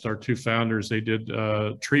earliest, our 2 founders, they did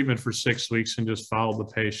treatment for 6 weeks and just followed the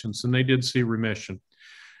patients, and they did see remission.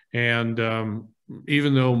 And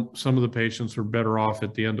even though some of the patients were better off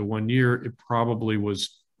at the end of 1 year, it probably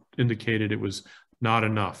was indicated it was not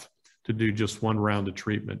enough to do just one round of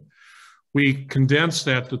treatment. We condensed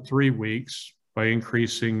that to 3 weeks by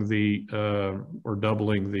increasing or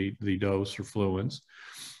doubling the dose or fluids.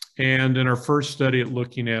 And in our first study at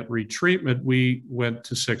looking at retreatment, we went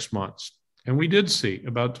to 6 months. And we did see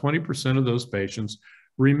about 20% of those patients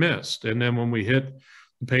remissed. And then when we hit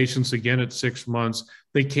the patients again at 6 months,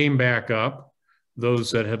 they came back up,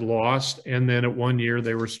 those that had lost. And then at 1 year,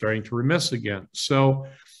 they were starting to remiss again. So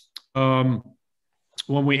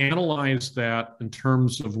when we analyzed that in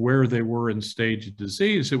terms of where they were in stage of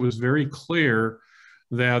disease, it was very clear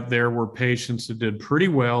that there were patients that did pretty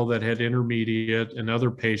well that had intermediate, and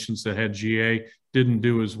other patients that had GA didn't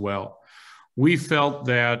do as well. We felt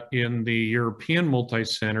that in the European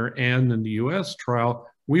multi-center and in the US trial,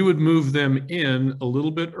 we would move them in a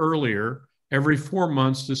little bit earlier, every 4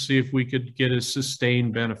 months, to see if we could get a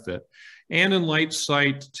sustained benefit. And in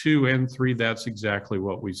LightSight 2 and 3, that's exactly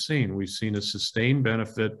what we've seen. We've seen a sustained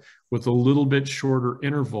benefit with a little bit shorter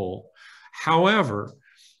interval. However,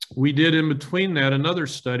 we did in between that another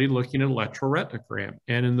study looking at electroretinogram.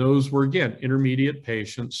 And in those were, again, intermediate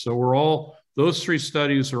patients. So those 3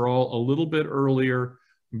 studies are all a little bit earlier,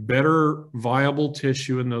 better viable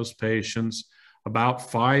tissue in those patients, about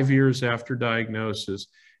 5 years after diagnosis.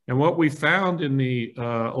 And what we found in the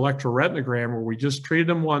electroretinogram, where we just treated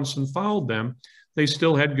them once and followed them, they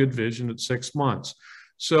still had good vision at 6 months.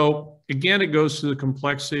 So again, it goes to the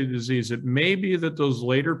complexity of the disease. It may be that those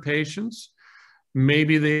later patients,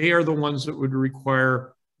 maybe they are the ones that would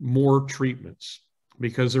require more treatments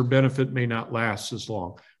because their benefit may not last as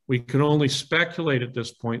long. We can only speculate at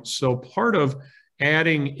this point. So part of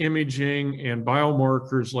adding imaging and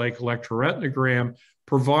biomarkers like electroretinogram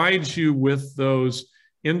provides you with those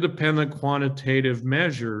independent quantitative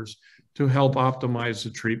measures to help optimize the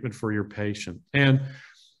treatment for your patient. And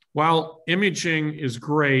while imaging is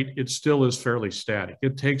great, it still is fairly static.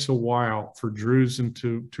 It takes a while for drusen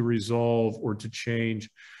to resolve or to change.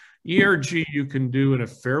 ERG you can do in a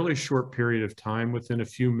fairly short period of time, within a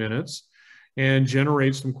few minutes, and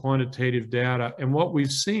generate some quantitative data. And what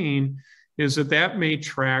we've seen is that may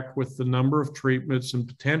track with the number of treatments and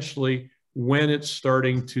potentially when it's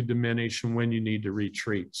starting to diminish and when you need to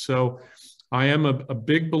retreat. So I am a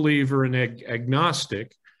big believer in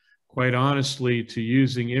agnostic, quite honestly, to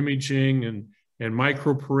using imaging and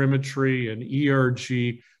microperimetry and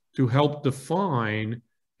ERG to help define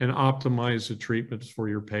and optimize the treatments for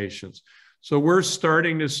your patients. So we're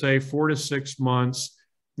starting to say 4 to 6 months,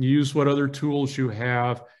 use what other tools you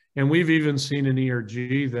have. And we've even seen in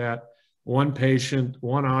ERG that one patient,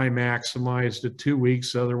 one eye maximized at 2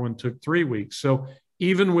 weeks, the other one took 3 weeks. So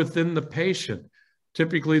even within the patient,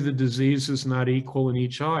 typically the disease is not equal in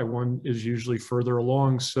each eye. One is usually further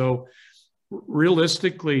along. So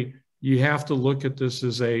realistically, you have to look at this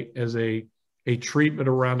as a treatment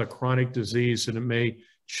around a chronic disease, and it may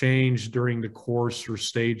change during the course or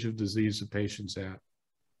stage of disease the patient's at.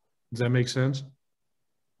 Does that make sense?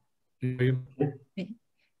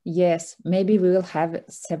 Yes, maybe we will have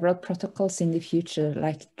several protocols in the future,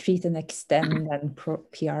 like treat and extend and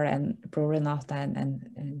PR and pro-renata,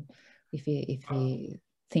 and if we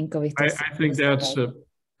think of it. I think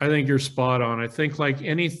I think you're spot on. I think like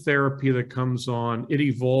any therapy that comes on, it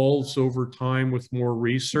evolves over time with more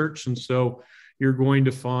research. And so you're going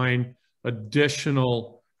to find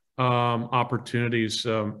additional opportunities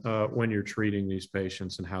when you're treating these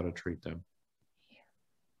patients and how to treat them.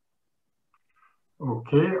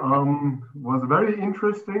 Okay, was very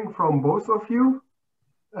interesting from both of you.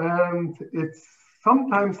 And it's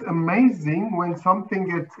sometimes amazing when something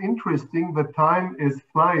gets interesting, the time is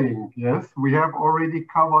flying. Yes, we have already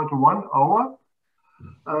covered 1 hour.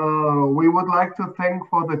 We would like to thank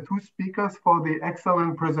for the 2 speakers for the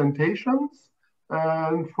excellent presentations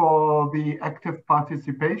and for the active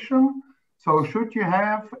participation. So should you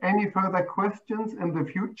have any further questions in the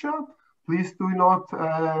future, please do not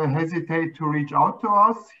hesitate to reach out to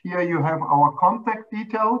us. Here you have our contact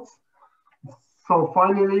details. So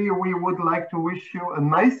finally, we would like to wish you a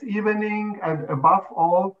nice evening, and above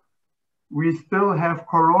all, we still have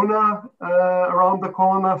Corona around the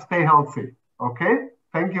corner. Stay healthy. Okay?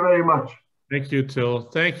 Thank you very much. Thank you, Till.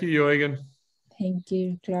 Thank you, Øygunn. Thank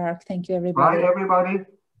you, Clark. Thank you, everybody. Bye, everybody.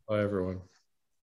 Bye, everyone.